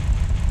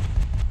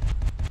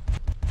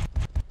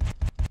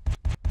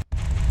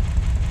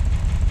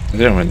 I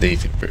don't want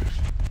these improved.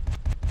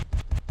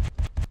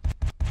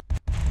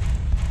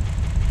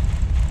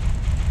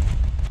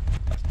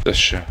 That's just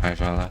show high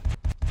valor.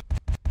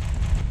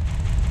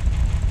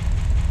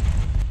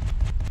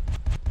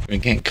 We can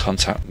get in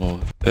contact more,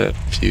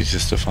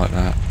 fuses, stuff like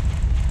that.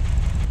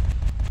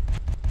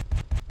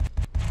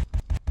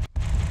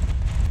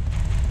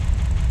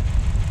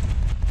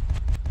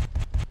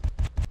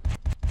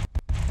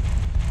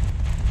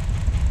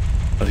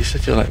 At least I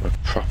feel like we're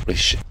properly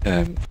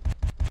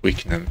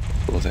weakening them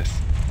before this.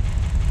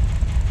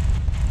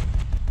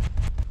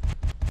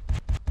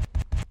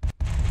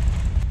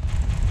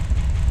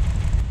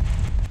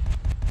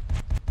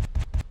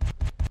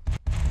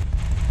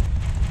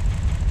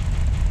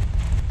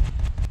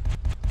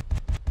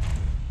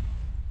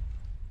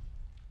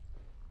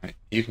 Right,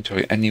 you can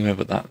target anywhere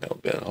but that little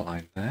bit of the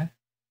line there.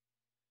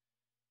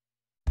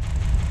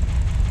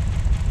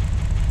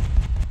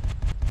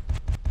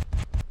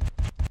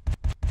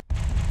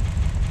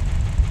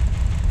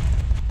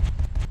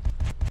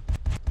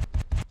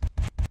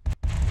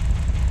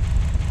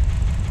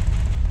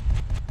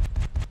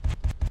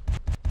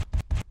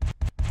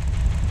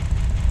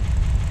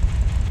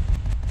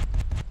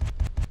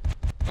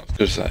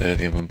 As that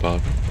earlier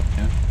bombardment, but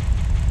yeah,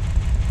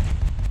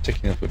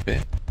 ticking up a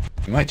bit.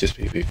 It might just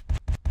be we've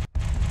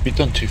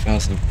done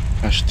 2,000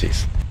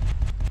 casualties.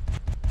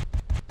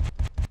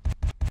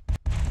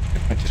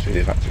 It might just be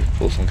they've had to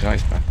pull some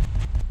guys back.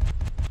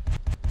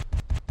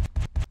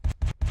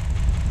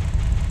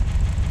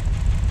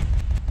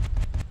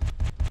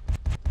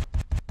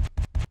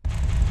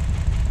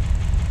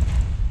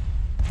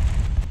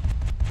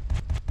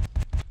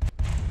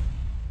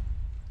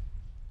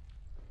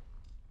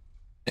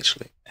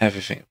 Literally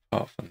everything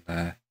apart from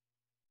there.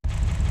 I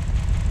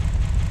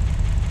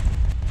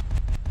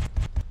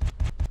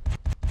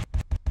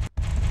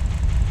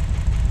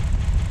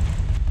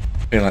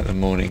feel like the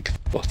morning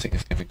spotting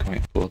is going to be quite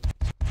important.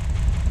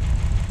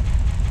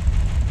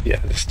 Yeah,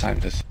 this time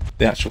there's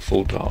the actual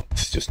full dark.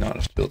 It's just not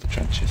enough to build the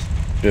trenches.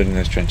 Building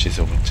those trenches is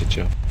a winter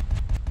job.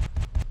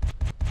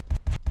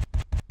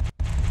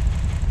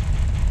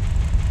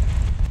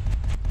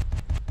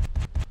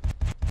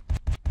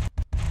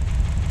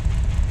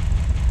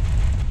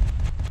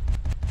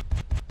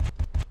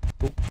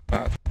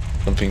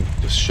 Something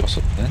just shot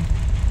up then.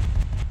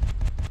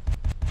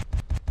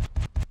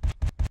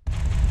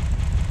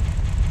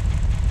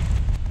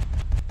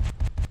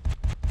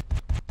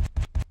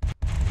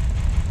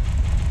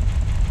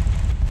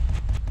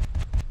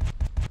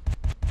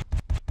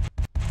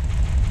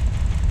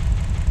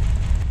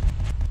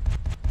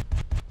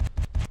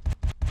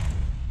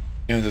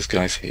 You know, there's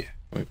guys here.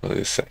 We've got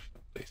this section,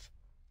 please.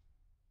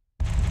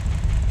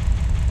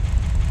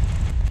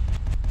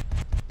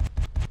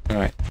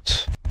 Alright.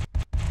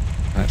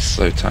 Let's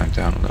slow time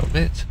down a little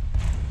bit.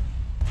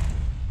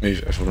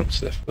 Move everyone up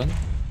to their front.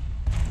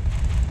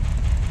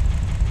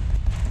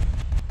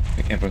 I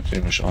think everyone's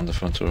pretty much on the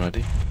front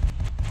already.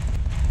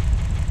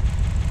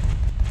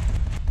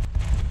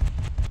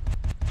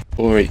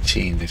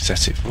 418 they've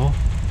set it for.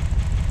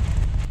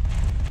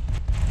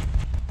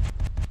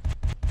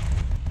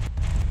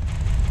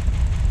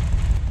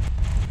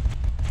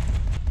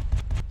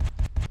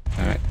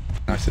 Alright,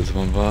 nice as a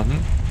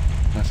bombardment.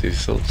 That's the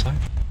assault time.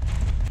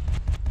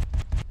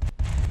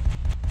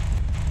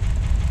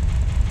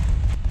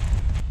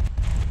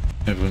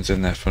 Everyone's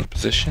in their front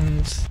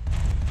positions.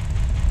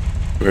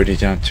 We're already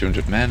down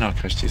 200 men, our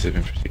casualties have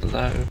been pretty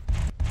low.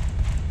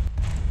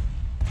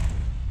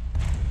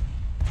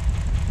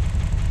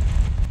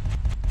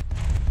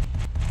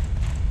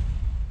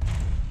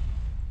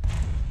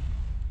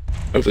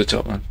 Over the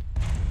top, man.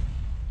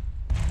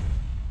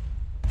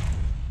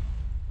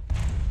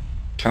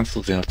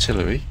 Cancel the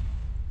artillery.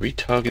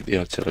 Retarget the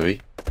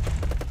artillery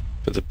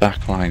for the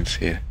back lines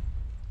here.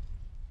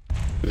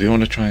 We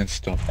want to try and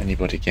stop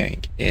anybody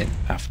getting in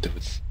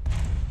afterwards.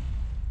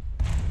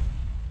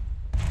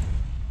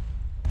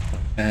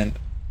 And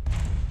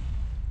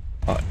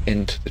are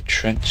into the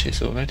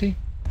trenches already.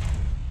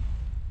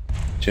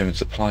 German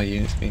supply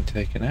units being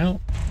taken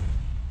out.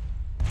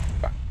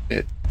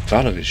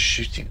 Valor is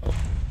shooting up.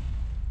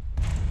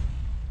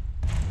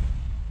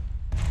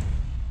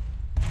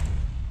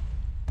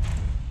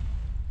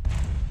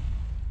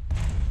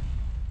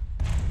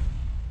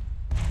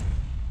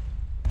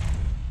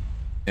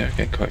 Yeah,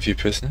 okay, quite a few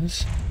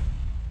prisoners.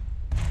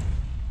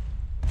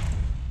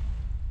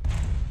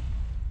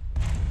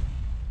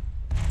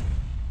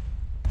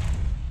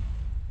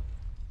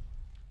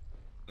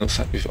 Looks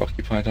like we've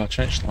occupied our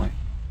trench line.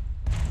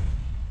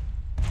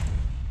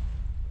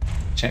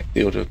 Check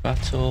the order of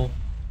battle.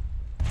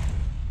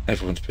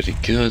 Everyone's pretty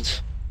good.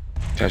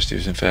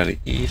 Casualties are fairly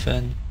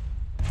even.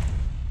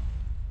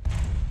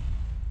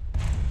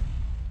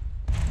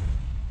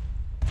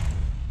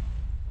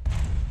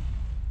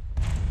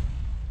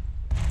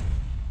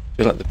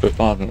 I feel like the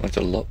bombardment went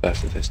a lot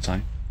better this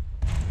time.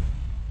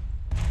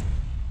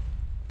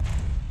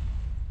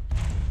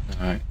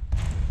 Alright.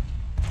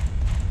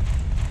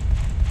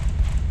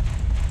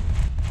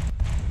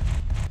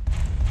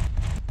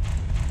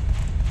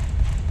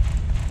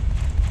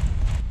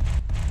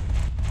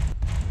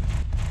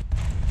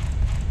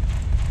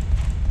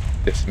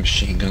 Get some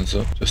machine guns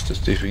up just to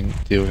see if we can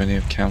deal with any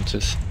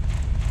counters.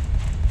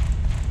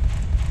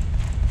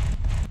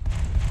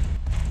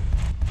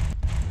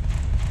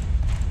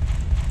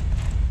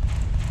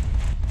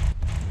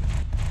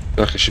 I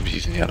feel like I should be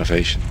using the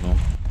elevation more.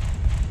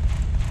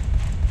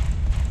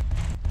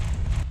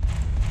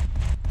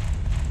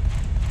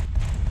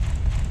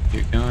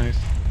 You guys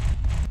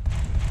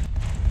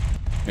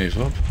move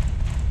up.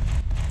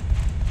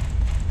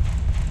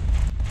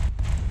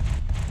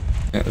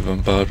 Yeah, the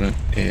bombardment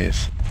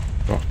is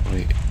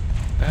properly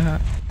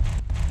there.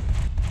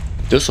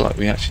 It does look like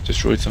we actually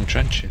destroyed some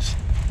trenches.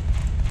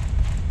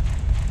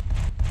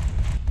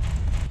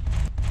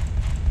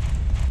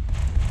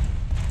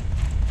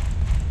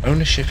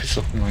 Ownership is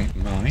looking like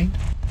mine.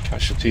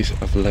 Casualties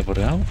have leveled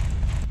out.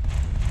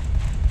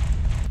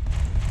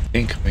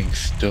 Incoming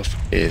stuff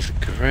is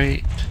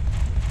great.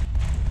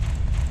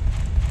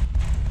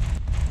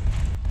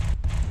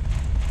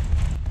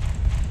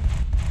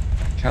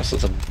 Cancel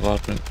the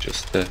bombardment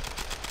just to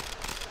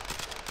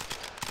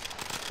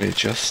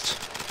readjust.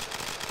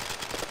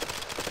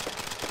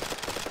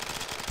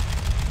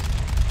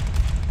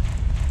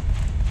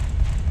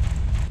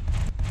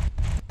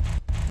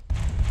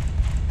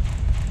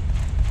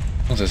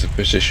 Oh, there's a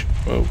British.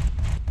 Whoa.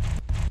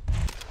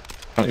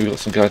 Apparently we've got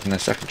some guys in their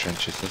second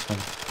trenches as well.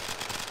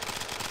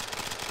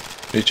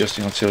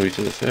 Readjusting artillery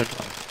to the third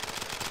line.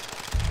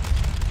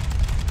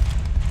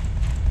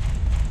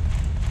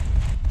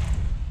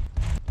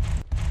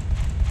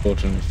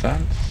 Squadron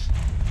advance.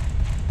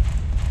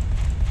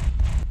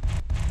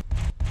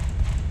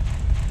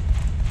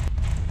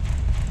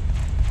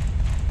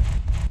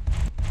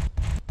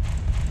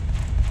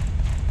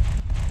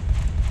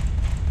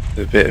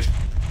 A bit of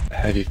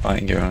heavy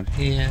fighting around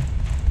here.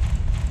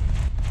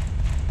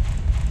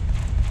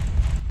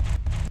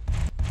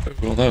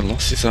 Although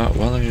losses are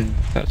well in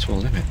acceptable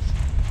limits.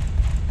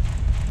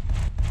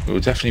 We will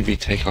definitely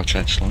retake our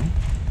trench line.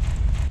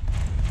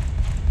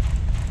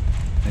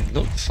 It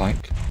looks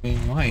like we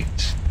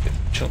might get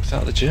chunks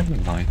out of the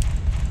German line.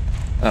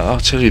 That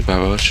artillery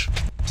barrage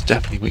has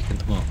definitely weakened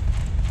them up.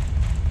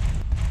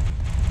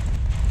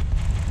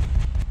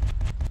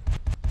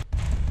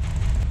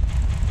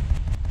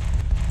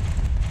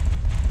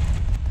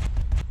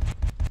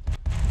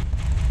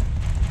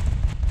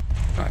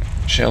 Right,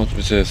 shelled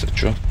reserves are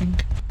dropping.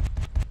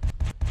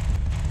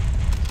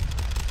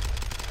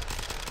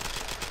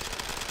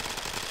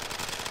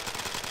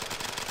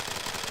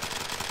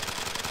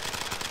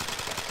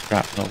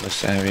 Shrapnel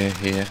this area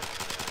here.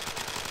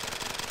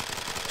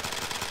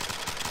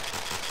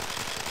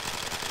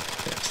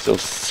 Yeah, still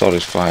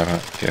solid fire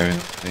out going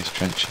up these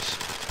trenches.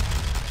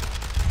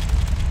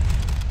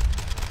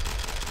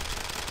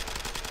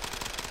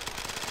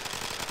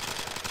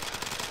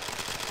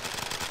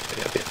 But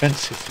yeah, the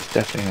offensive is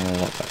definitely a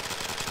lot better.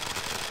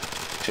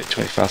 Hit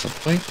 20,000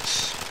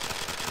 points.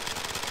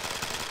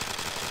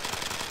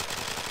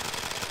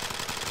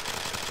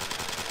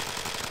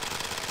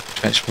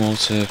 Trench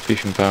mortar,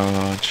 creeping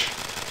barrage.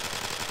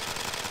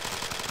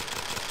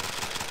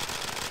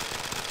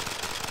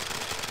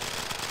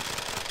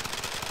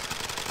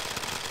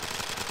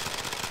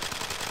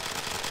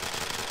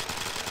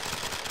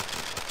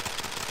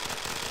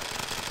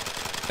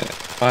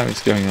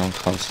 Firing's going on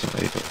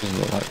constantly, but it doesn't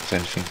look like there's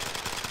anything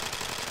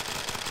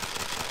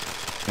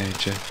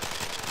major.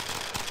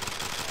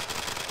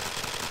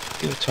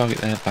 Get the target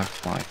there back,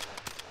 Mike.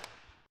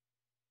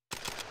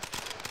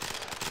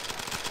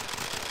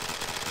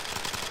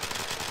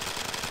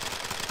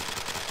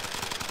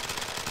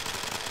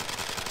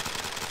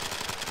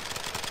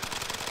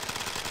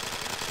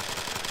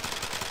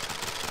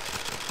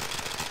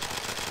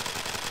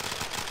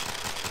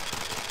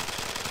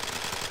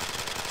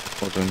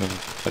 Or do another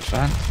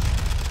advance.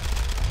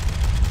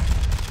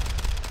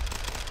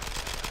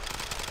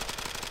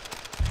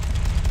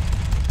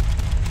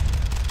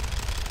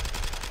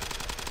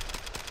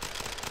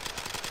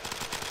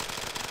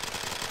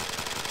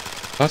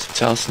 Hard to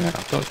tell, isn't it?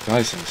 I've got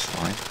guys in this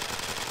line.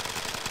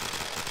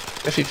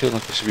 Definitely feel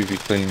like I should be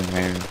reclaiming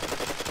my own.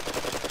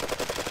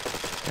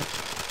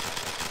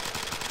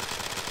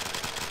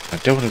 I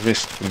don't want to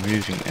risk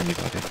removing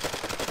anybody.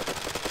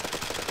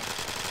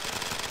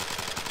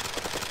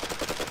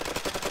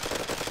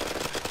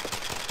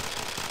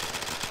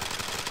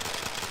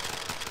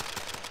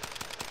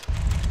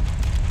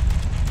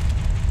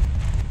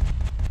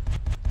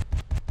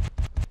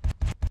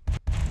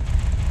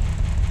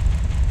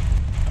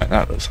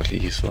 That looks like a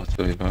useful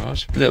artillery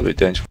barrage. A little bit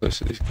dangerous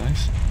to these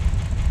guys.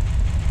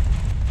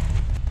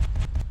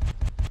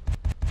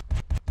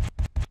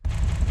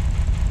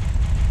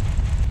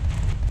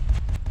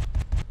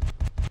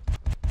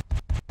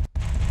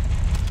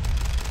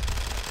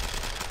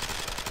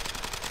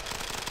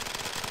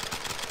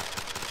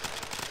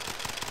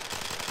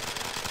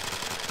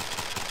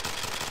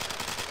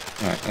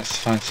 Right, let's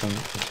find some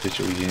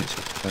individual units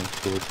that can go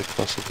forward if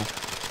possible.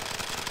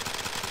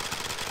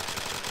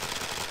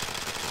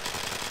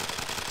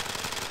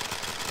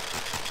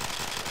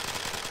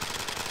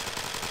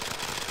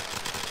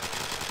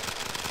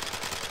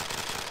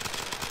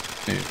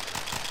 Move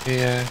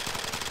here.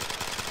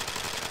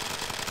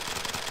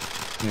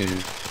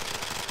 Move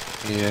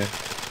here.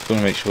 I want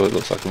to make sure it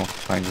looks like I'm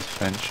occupying this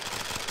trench.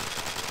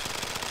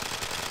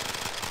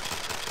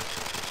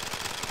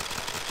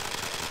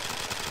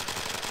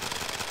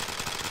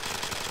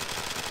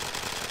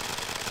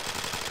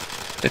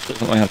 It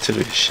looks like my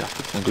artillery is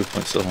shattered from good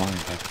points of the line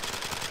though.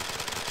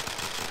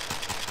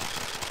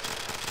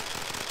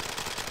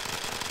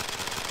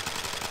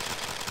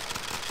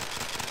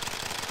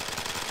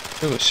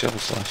 Still got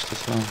shells left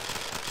as well.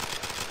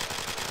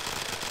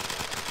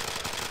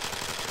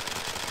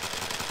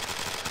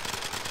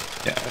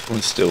 Yeah,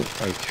 everyone's still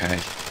okay.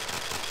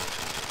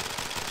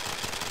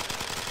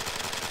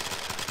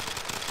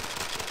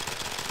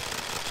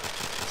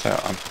 So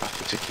I'm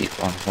happy to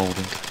keep on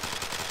holding.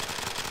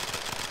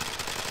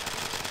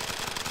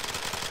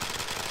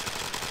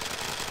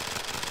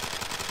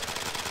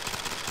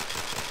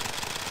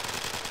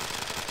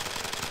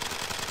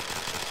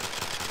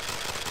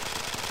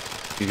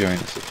 You going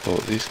to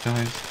support these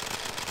guys?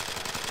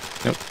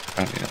 Nope,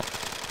 apparently not.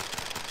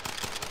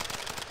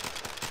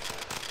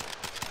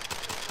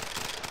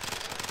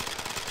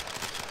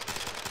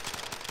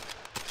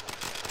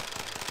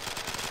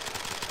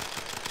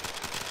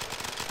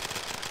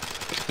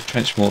 The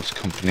trench mortar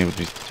company would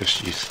be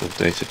just useful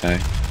day to day.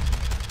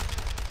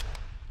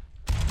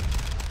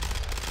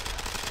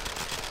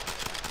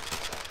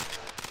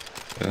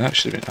 But that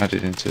should have been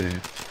added into.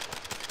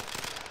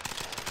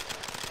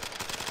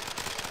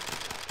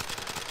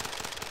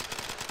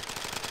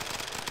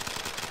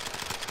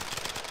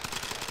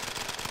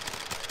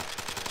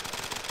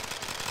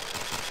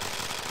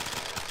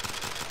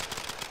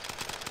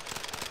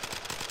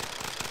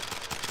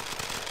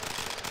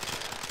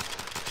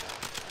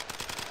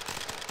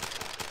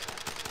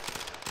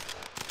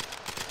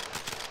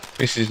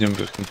 This is the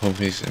number of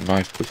components in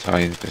my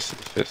battalion versus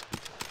the first.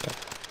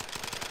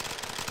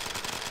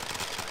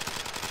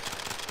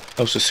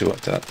 I'll also see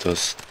what that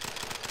does.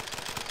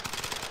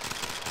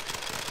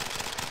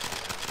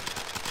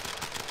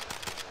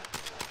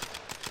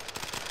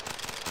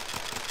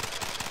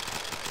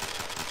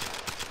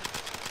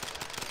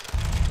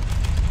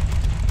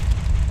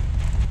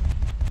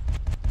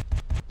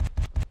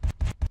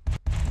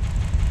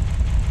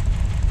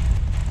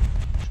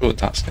 I'm sure what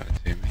that's going to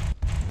do me.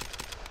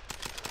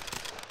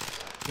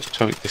 Just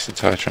target this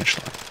entire trench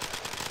line.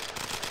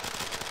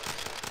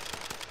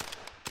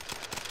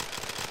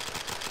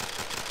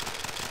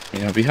 I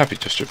mean, I'd be happy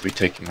just to have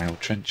retaken my old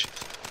trenches.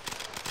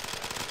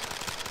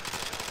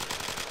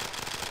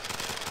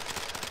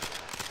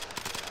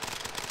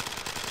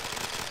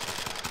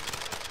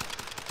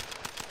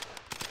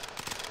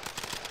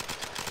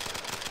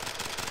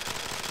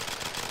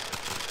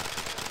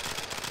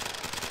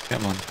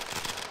 Come on,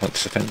 want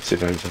this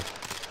offensive over.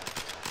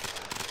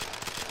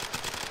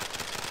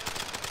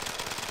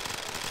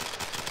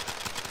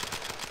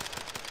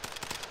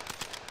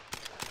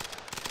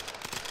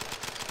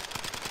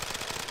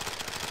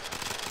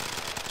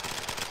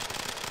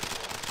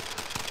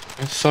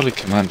 A solid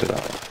commander that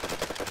one.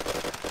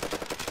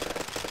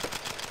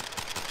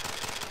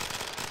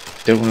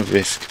 Don't want to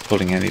risk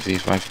pulling any of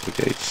these rifle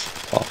brigades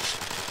off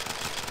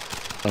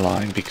the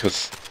line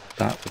because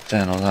that would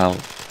then allow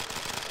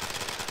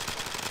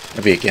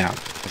There'll be a gap.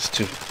 It's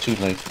too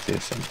low for the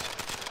ascent.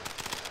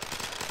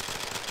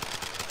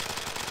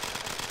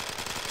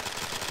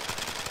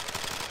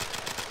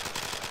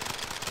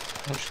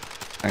 How much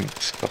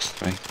tanks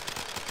cost me?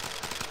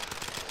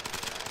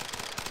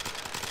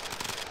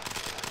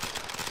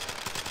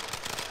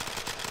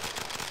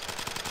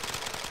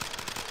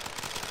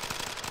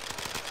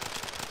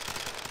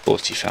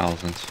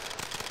 $40,000.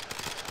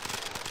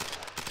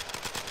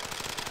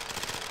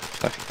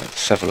 I think that's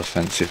several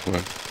offensive work.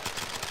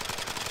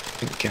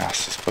 I think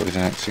gas is probably the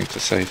next thing to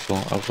save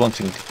for. I was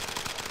wanting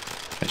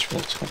trench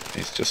mortar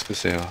companies just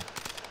because they are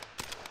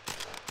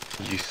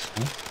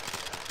useful.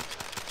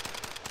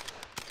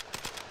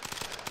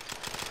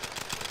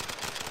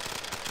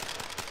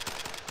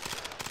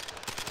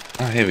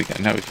 Ah, here we go.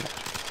 Now we can.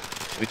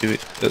 We do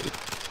it at the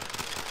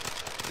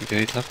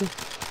brigade level.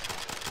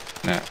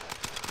 Now,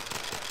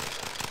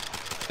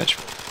 trench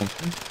mortar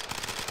company.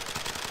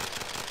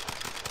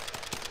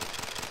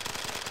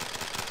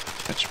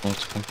 Trench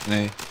mortar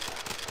company.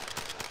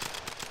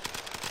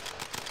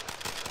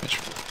 Trench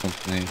mortar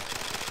company.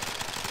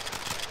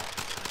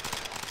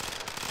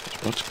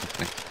 Trench mortar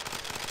company.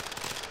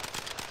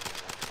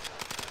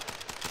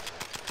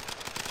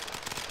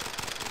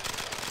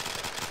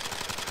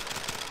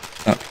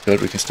 That'd be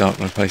good, we can start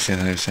replacing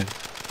those in.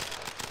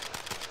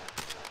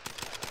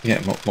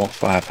 Get more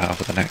firepower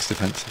for the next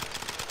offensive.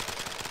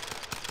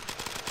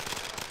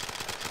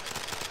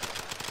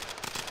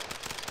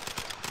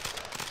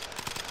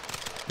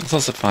 There's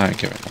lots of firing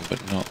going on,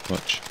 but not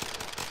much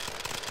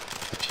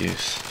of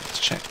use. Let's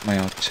check my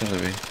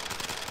artillery.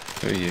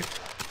 Who are you?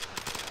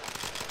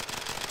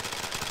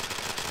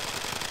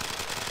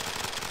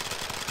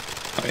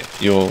 Oh yeah,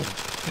 you're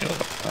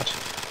not bad.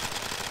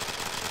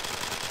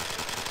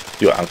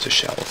 You're out of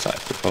shells,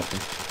 that's the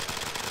problem.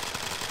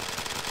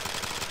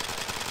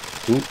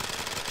 Ooh,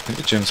 I think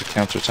the Germans are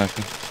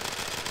counter-attacking.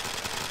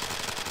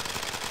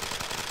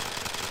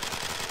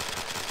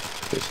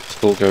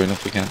 It's all going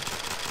up again.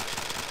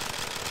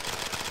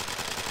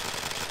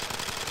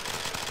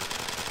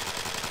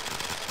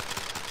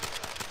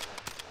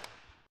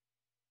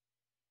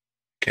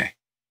 Okay,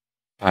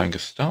 firing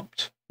has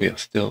stopped. We are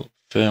still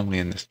firmly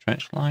in this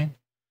trench line.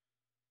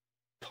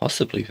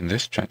 Possibly in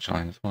this trench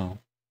line as well.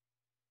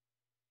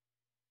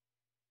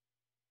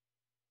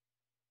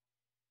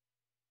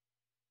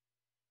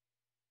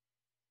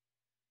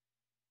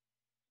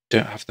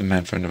 Don't have the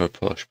men for another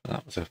push, but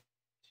that was a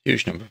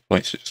huge number of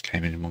points that just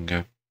came in one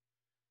go.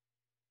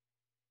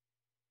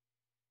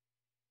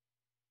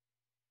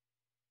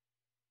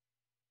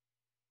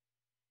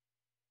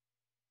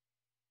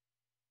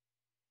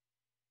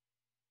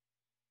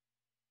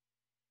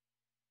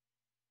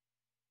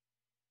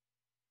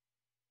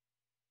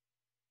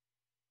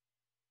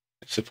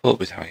 Support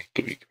with Harry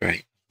could be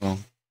great. Well,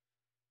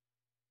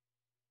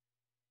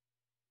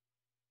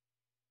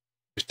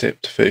 we've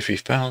dipped to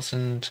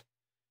 33,000.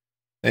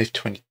 They've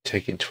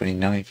taken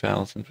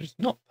 29,000, which is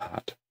not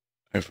bad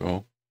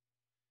overall.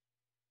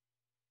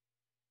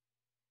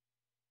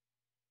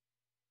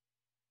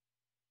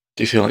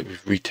 Do you feel like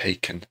we've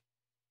retaken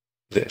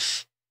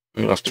this?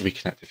 We'll have to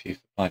reconnect a few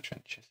supply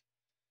trenches,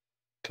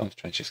 comms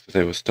trenches, because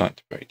they were starting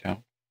to break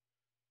down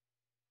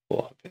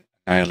or have been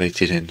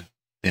annihilated in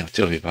the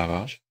artillery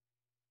barrage.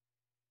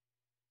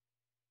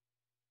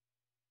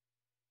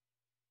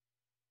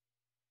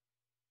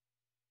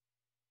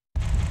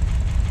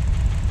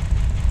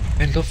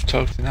 I love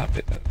targeting that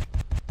bit though.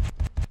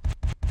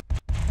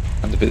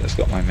 And the bit that's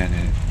got my men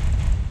in it.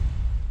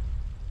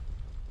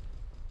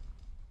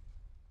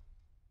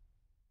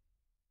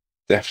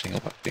 Definitely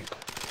not that thing.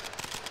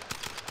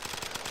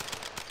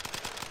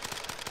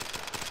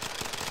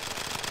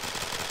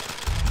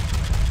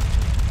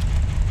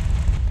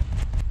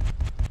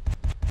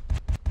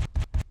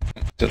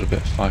 Still a bit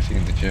of fighting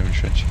in the German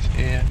trenches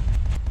here.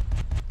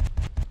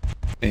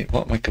 Hey,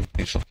 what are my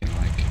companies looking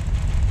like?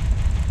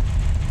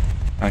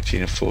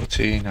 19 of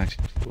 14,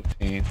 19 of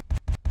 14.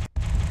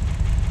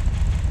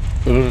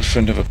 Good for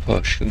another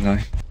push, couldn't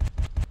I?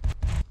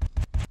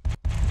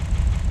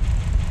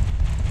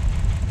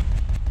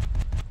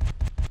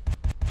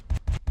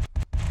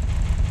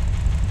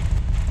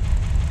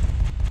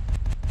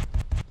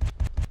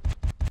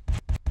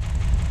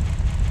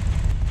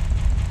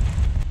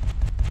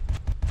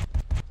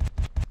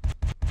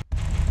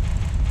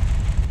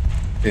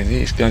 Yeah,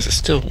 these guys are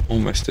still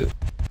almost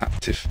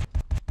active.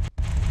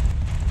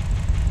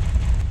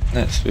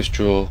 Let's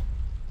withdraw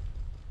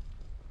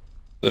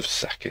the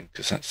second,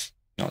 because that's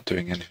not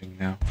doing anything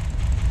now.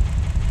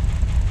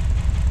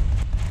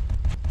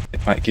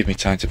 It might give me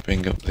time to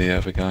bring up the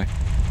other guy.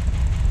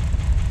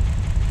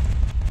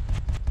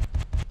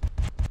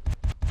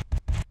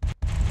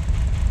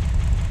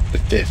 The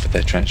 5th of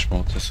their trench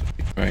mortars would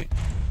be great.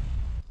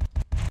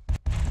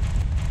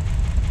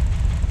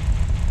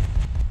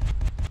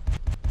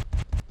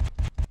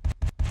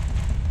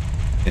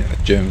 Yeah,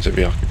 the Germans are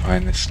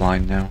reoccupying this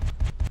line now.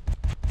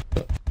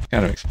 But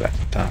kind of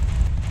expected that.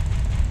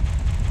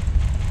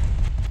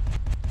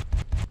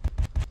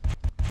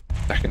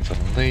 Seconds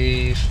on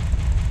leave.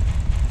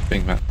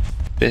 Bring back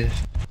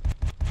 5th.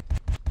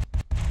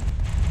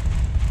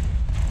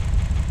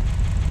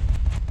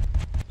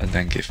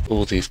 and then give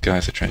all these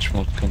guys a trench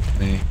mortar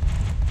company.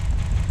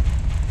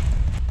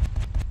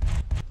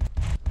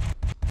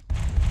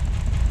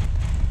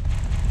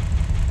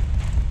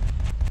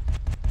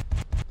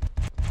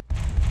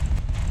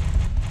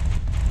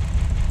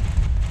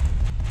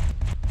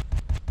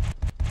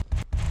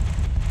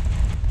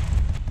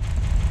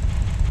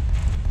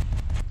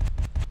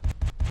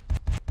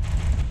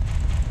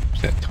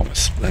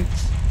 Thomas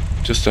splints,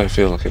 just so I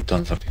feel like I've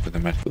done something for the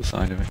medical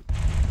side of it.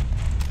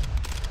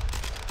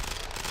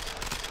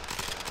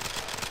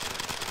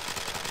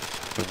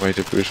 Avoid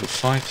the brutal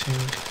fighting.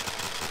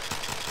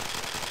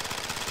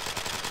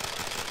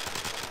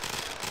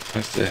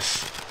 What's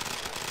this?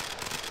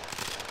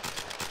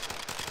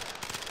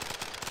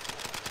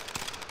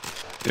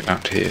 The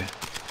amount here.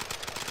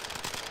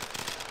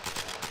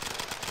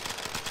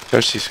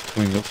 Casualties are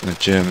coming up from the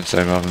Germans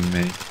though rather than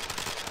me.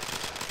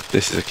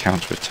 This is a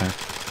counter-attack.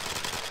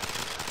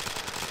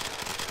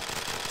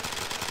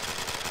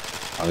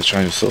 Oh, they're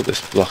trying to sort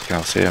this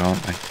blockhouse here,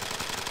 aren't they?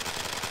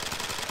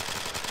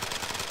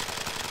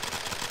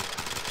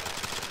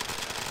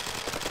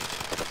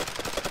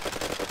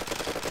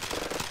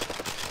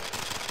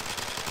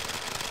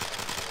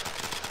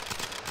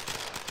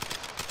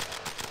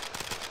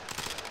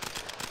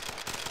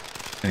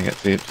 Gonna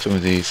get some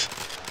of these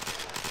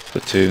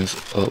platoons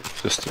up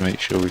just to make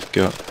sure we've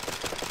got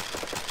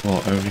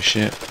more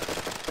ownership.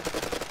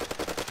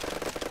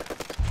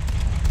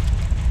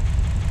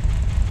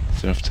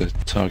 That's enough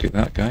to target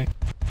that guy.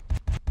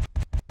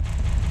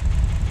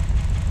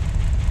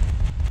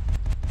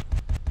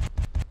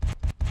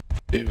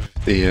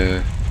 With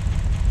the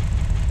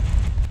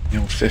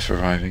old 5th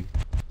arriving.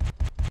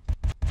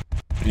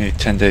 Nearly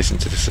 10 days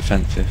into this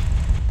offensive.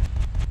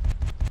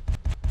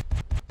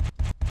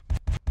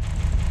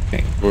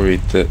 Getting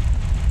worried that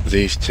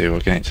these two are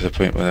getting to the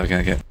point where they're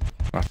going to get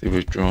rapidly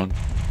withdrawn.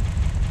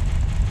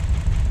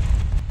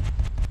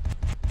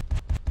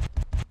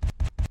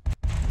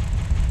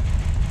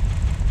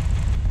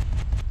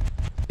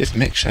 It's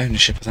mixed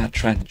ownership of that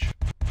trench.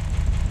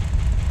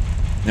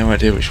 No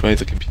idea which way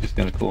the computer's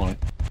going to call it.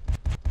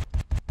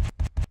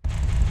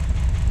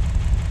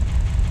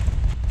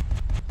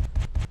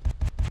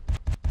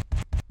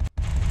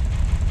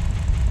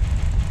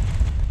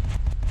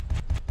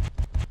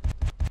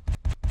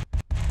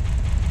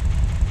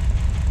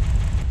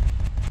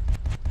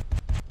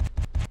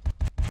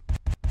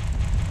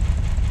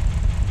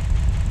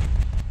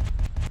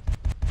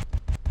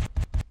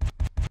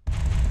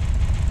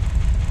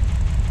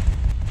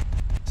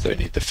 So I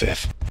need the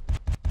 5th.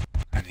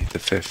 I need the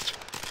 5th.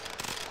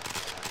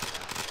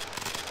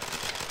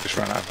 Just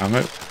ran out of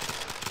ammo.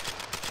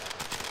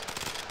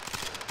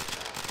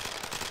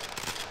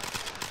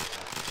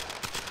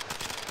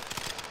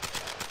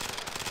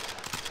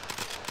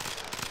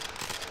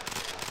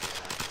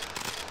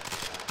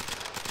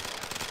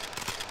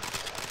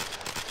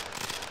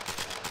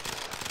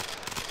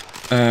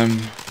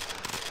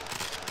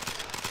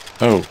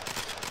 Oh.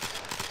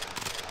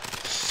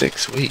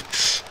 6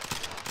 weeks.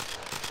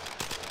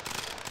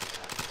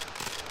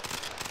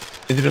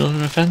 In the middle of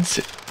an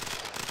offensive.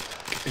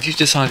 Have you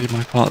decided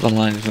my part of the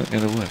line isn't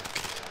going to work?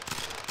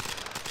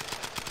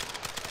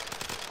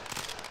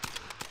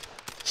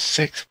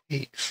 6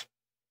 weeks.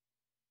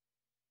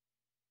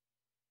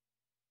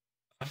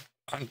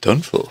 I'm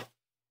done for.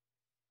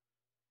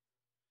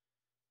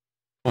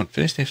 Come on,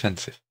 finish the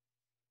offensive.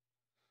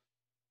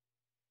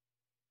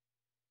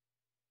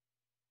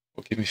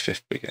 Or give me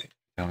 5th Brigade.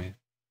 Tell me.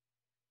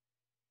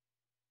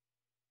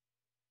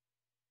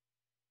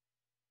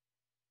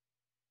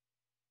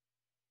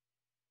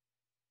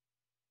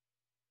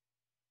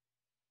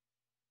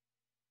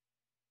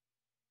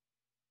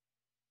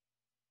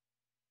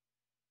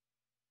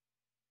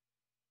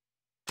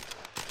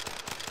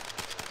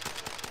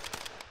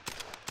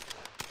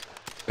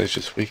 It's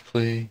just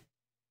weekly.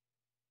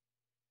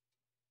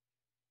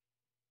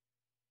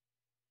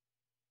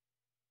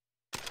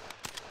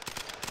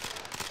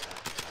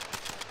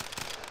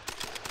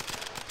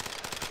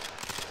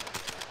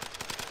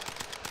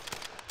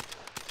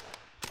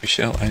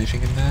 Michelle,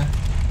 anything in there?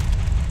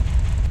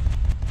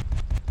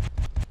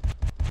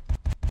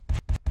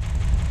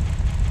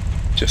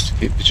 Just to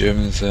keep the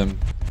Germans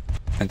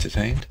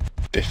entertained.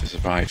 5th has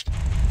arrived.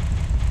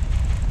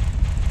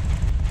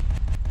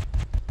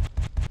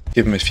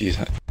 Give them a few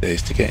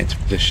days to get into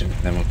position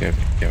and then we'll go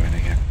in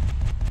again.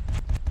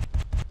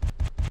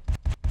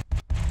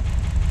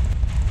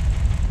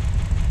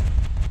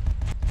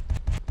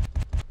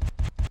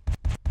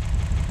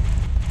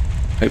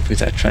 Hopefully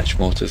that trench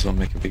mortars will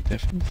make a big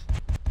difference.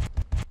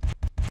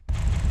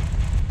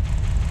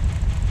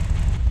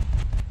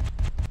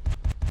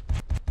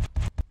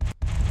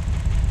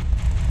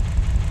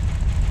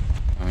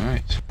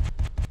 Alright.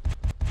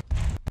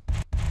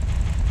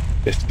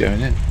 5th going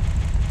in.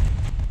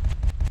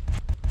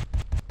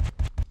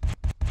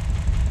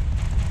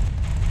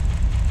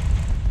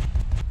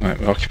 Right,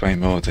 we're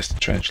occupying more of this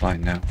trench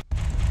line now.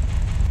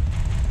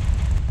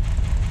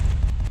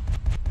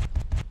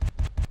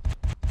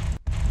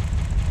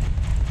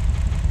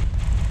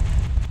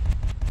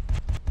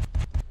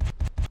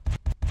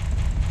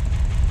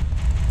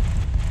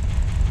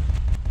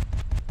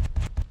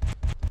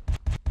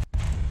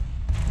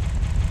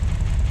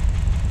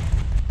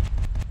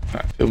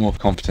 feel more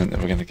confident that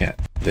we're going to get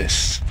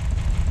this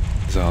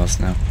as ours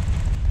now.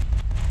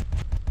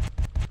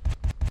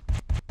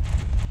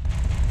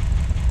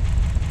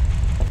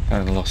 What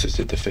kind of losses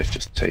did the 5th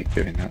just take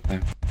doing that though?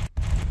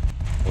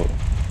 Or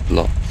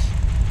lots?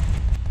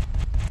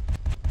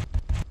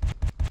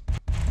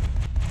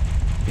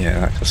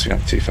 Yeah, that cost me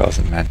like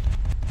 2,000 men.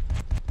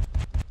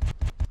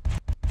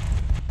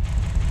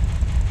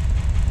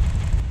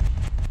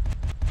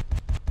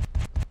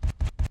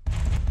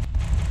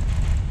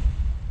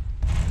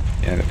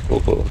 Yeah, the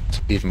scoreboard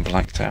even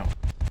blanked out.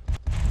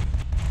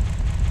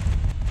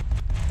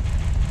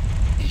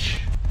 Eesh.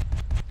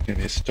 I'm going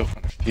to be stuck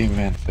on a few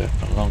men for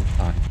a long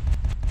time.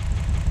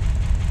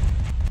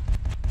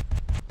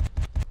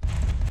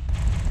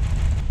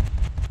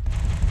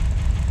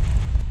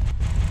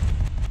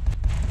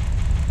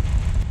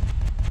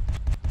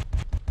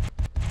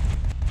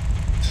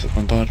 So the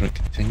bombardment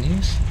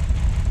continues.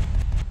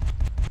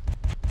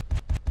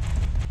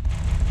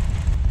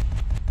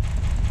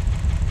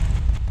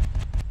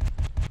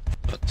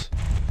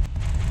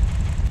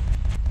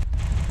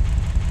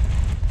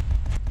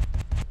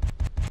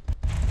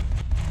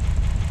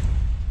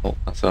 Oh,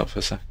 that's up for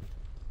a second.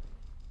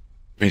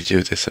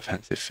 Redo this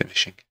offensive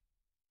finishing.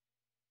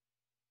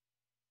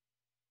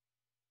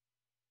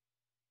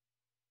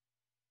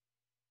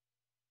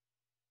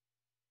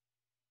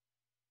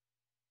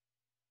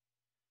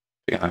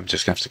 Yeah, I'm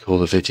just going to have to call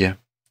the video.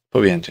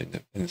 Probably end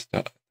in the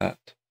start of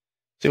that.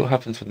 See what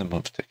happens when the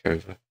months take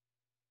over.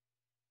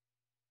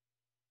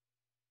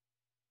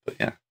 But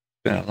yeah,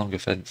 it's been a long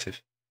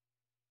offensive.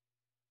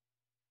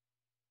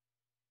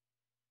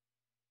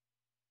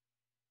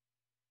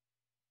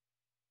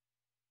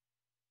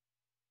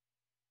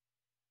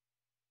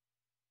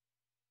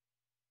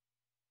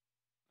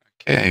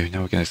 Okay,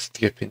 now we're going to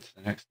skip into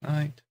the next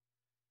night.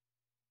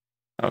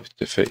 Oh, it's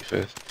the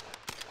 31st.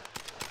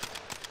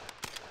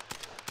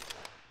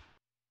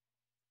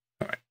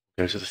 Alright,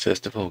 go to the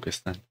 1st of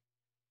August then.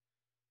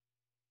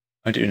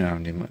 I do know how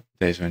many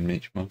days are in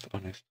each month,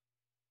 honest.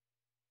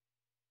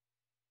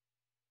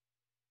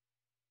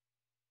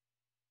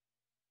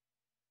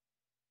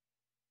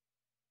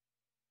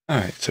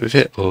 Alright, so we've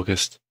hit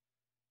August.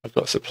 I've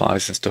got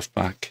supplies and stuff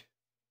back,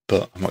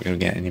 but I'm not going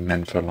to get any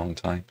men for a long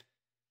time.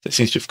 So it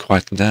seems to have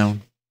quietened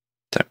down.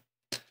 So,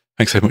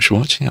 thanks so much for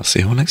watching. I'll see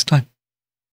you all next time.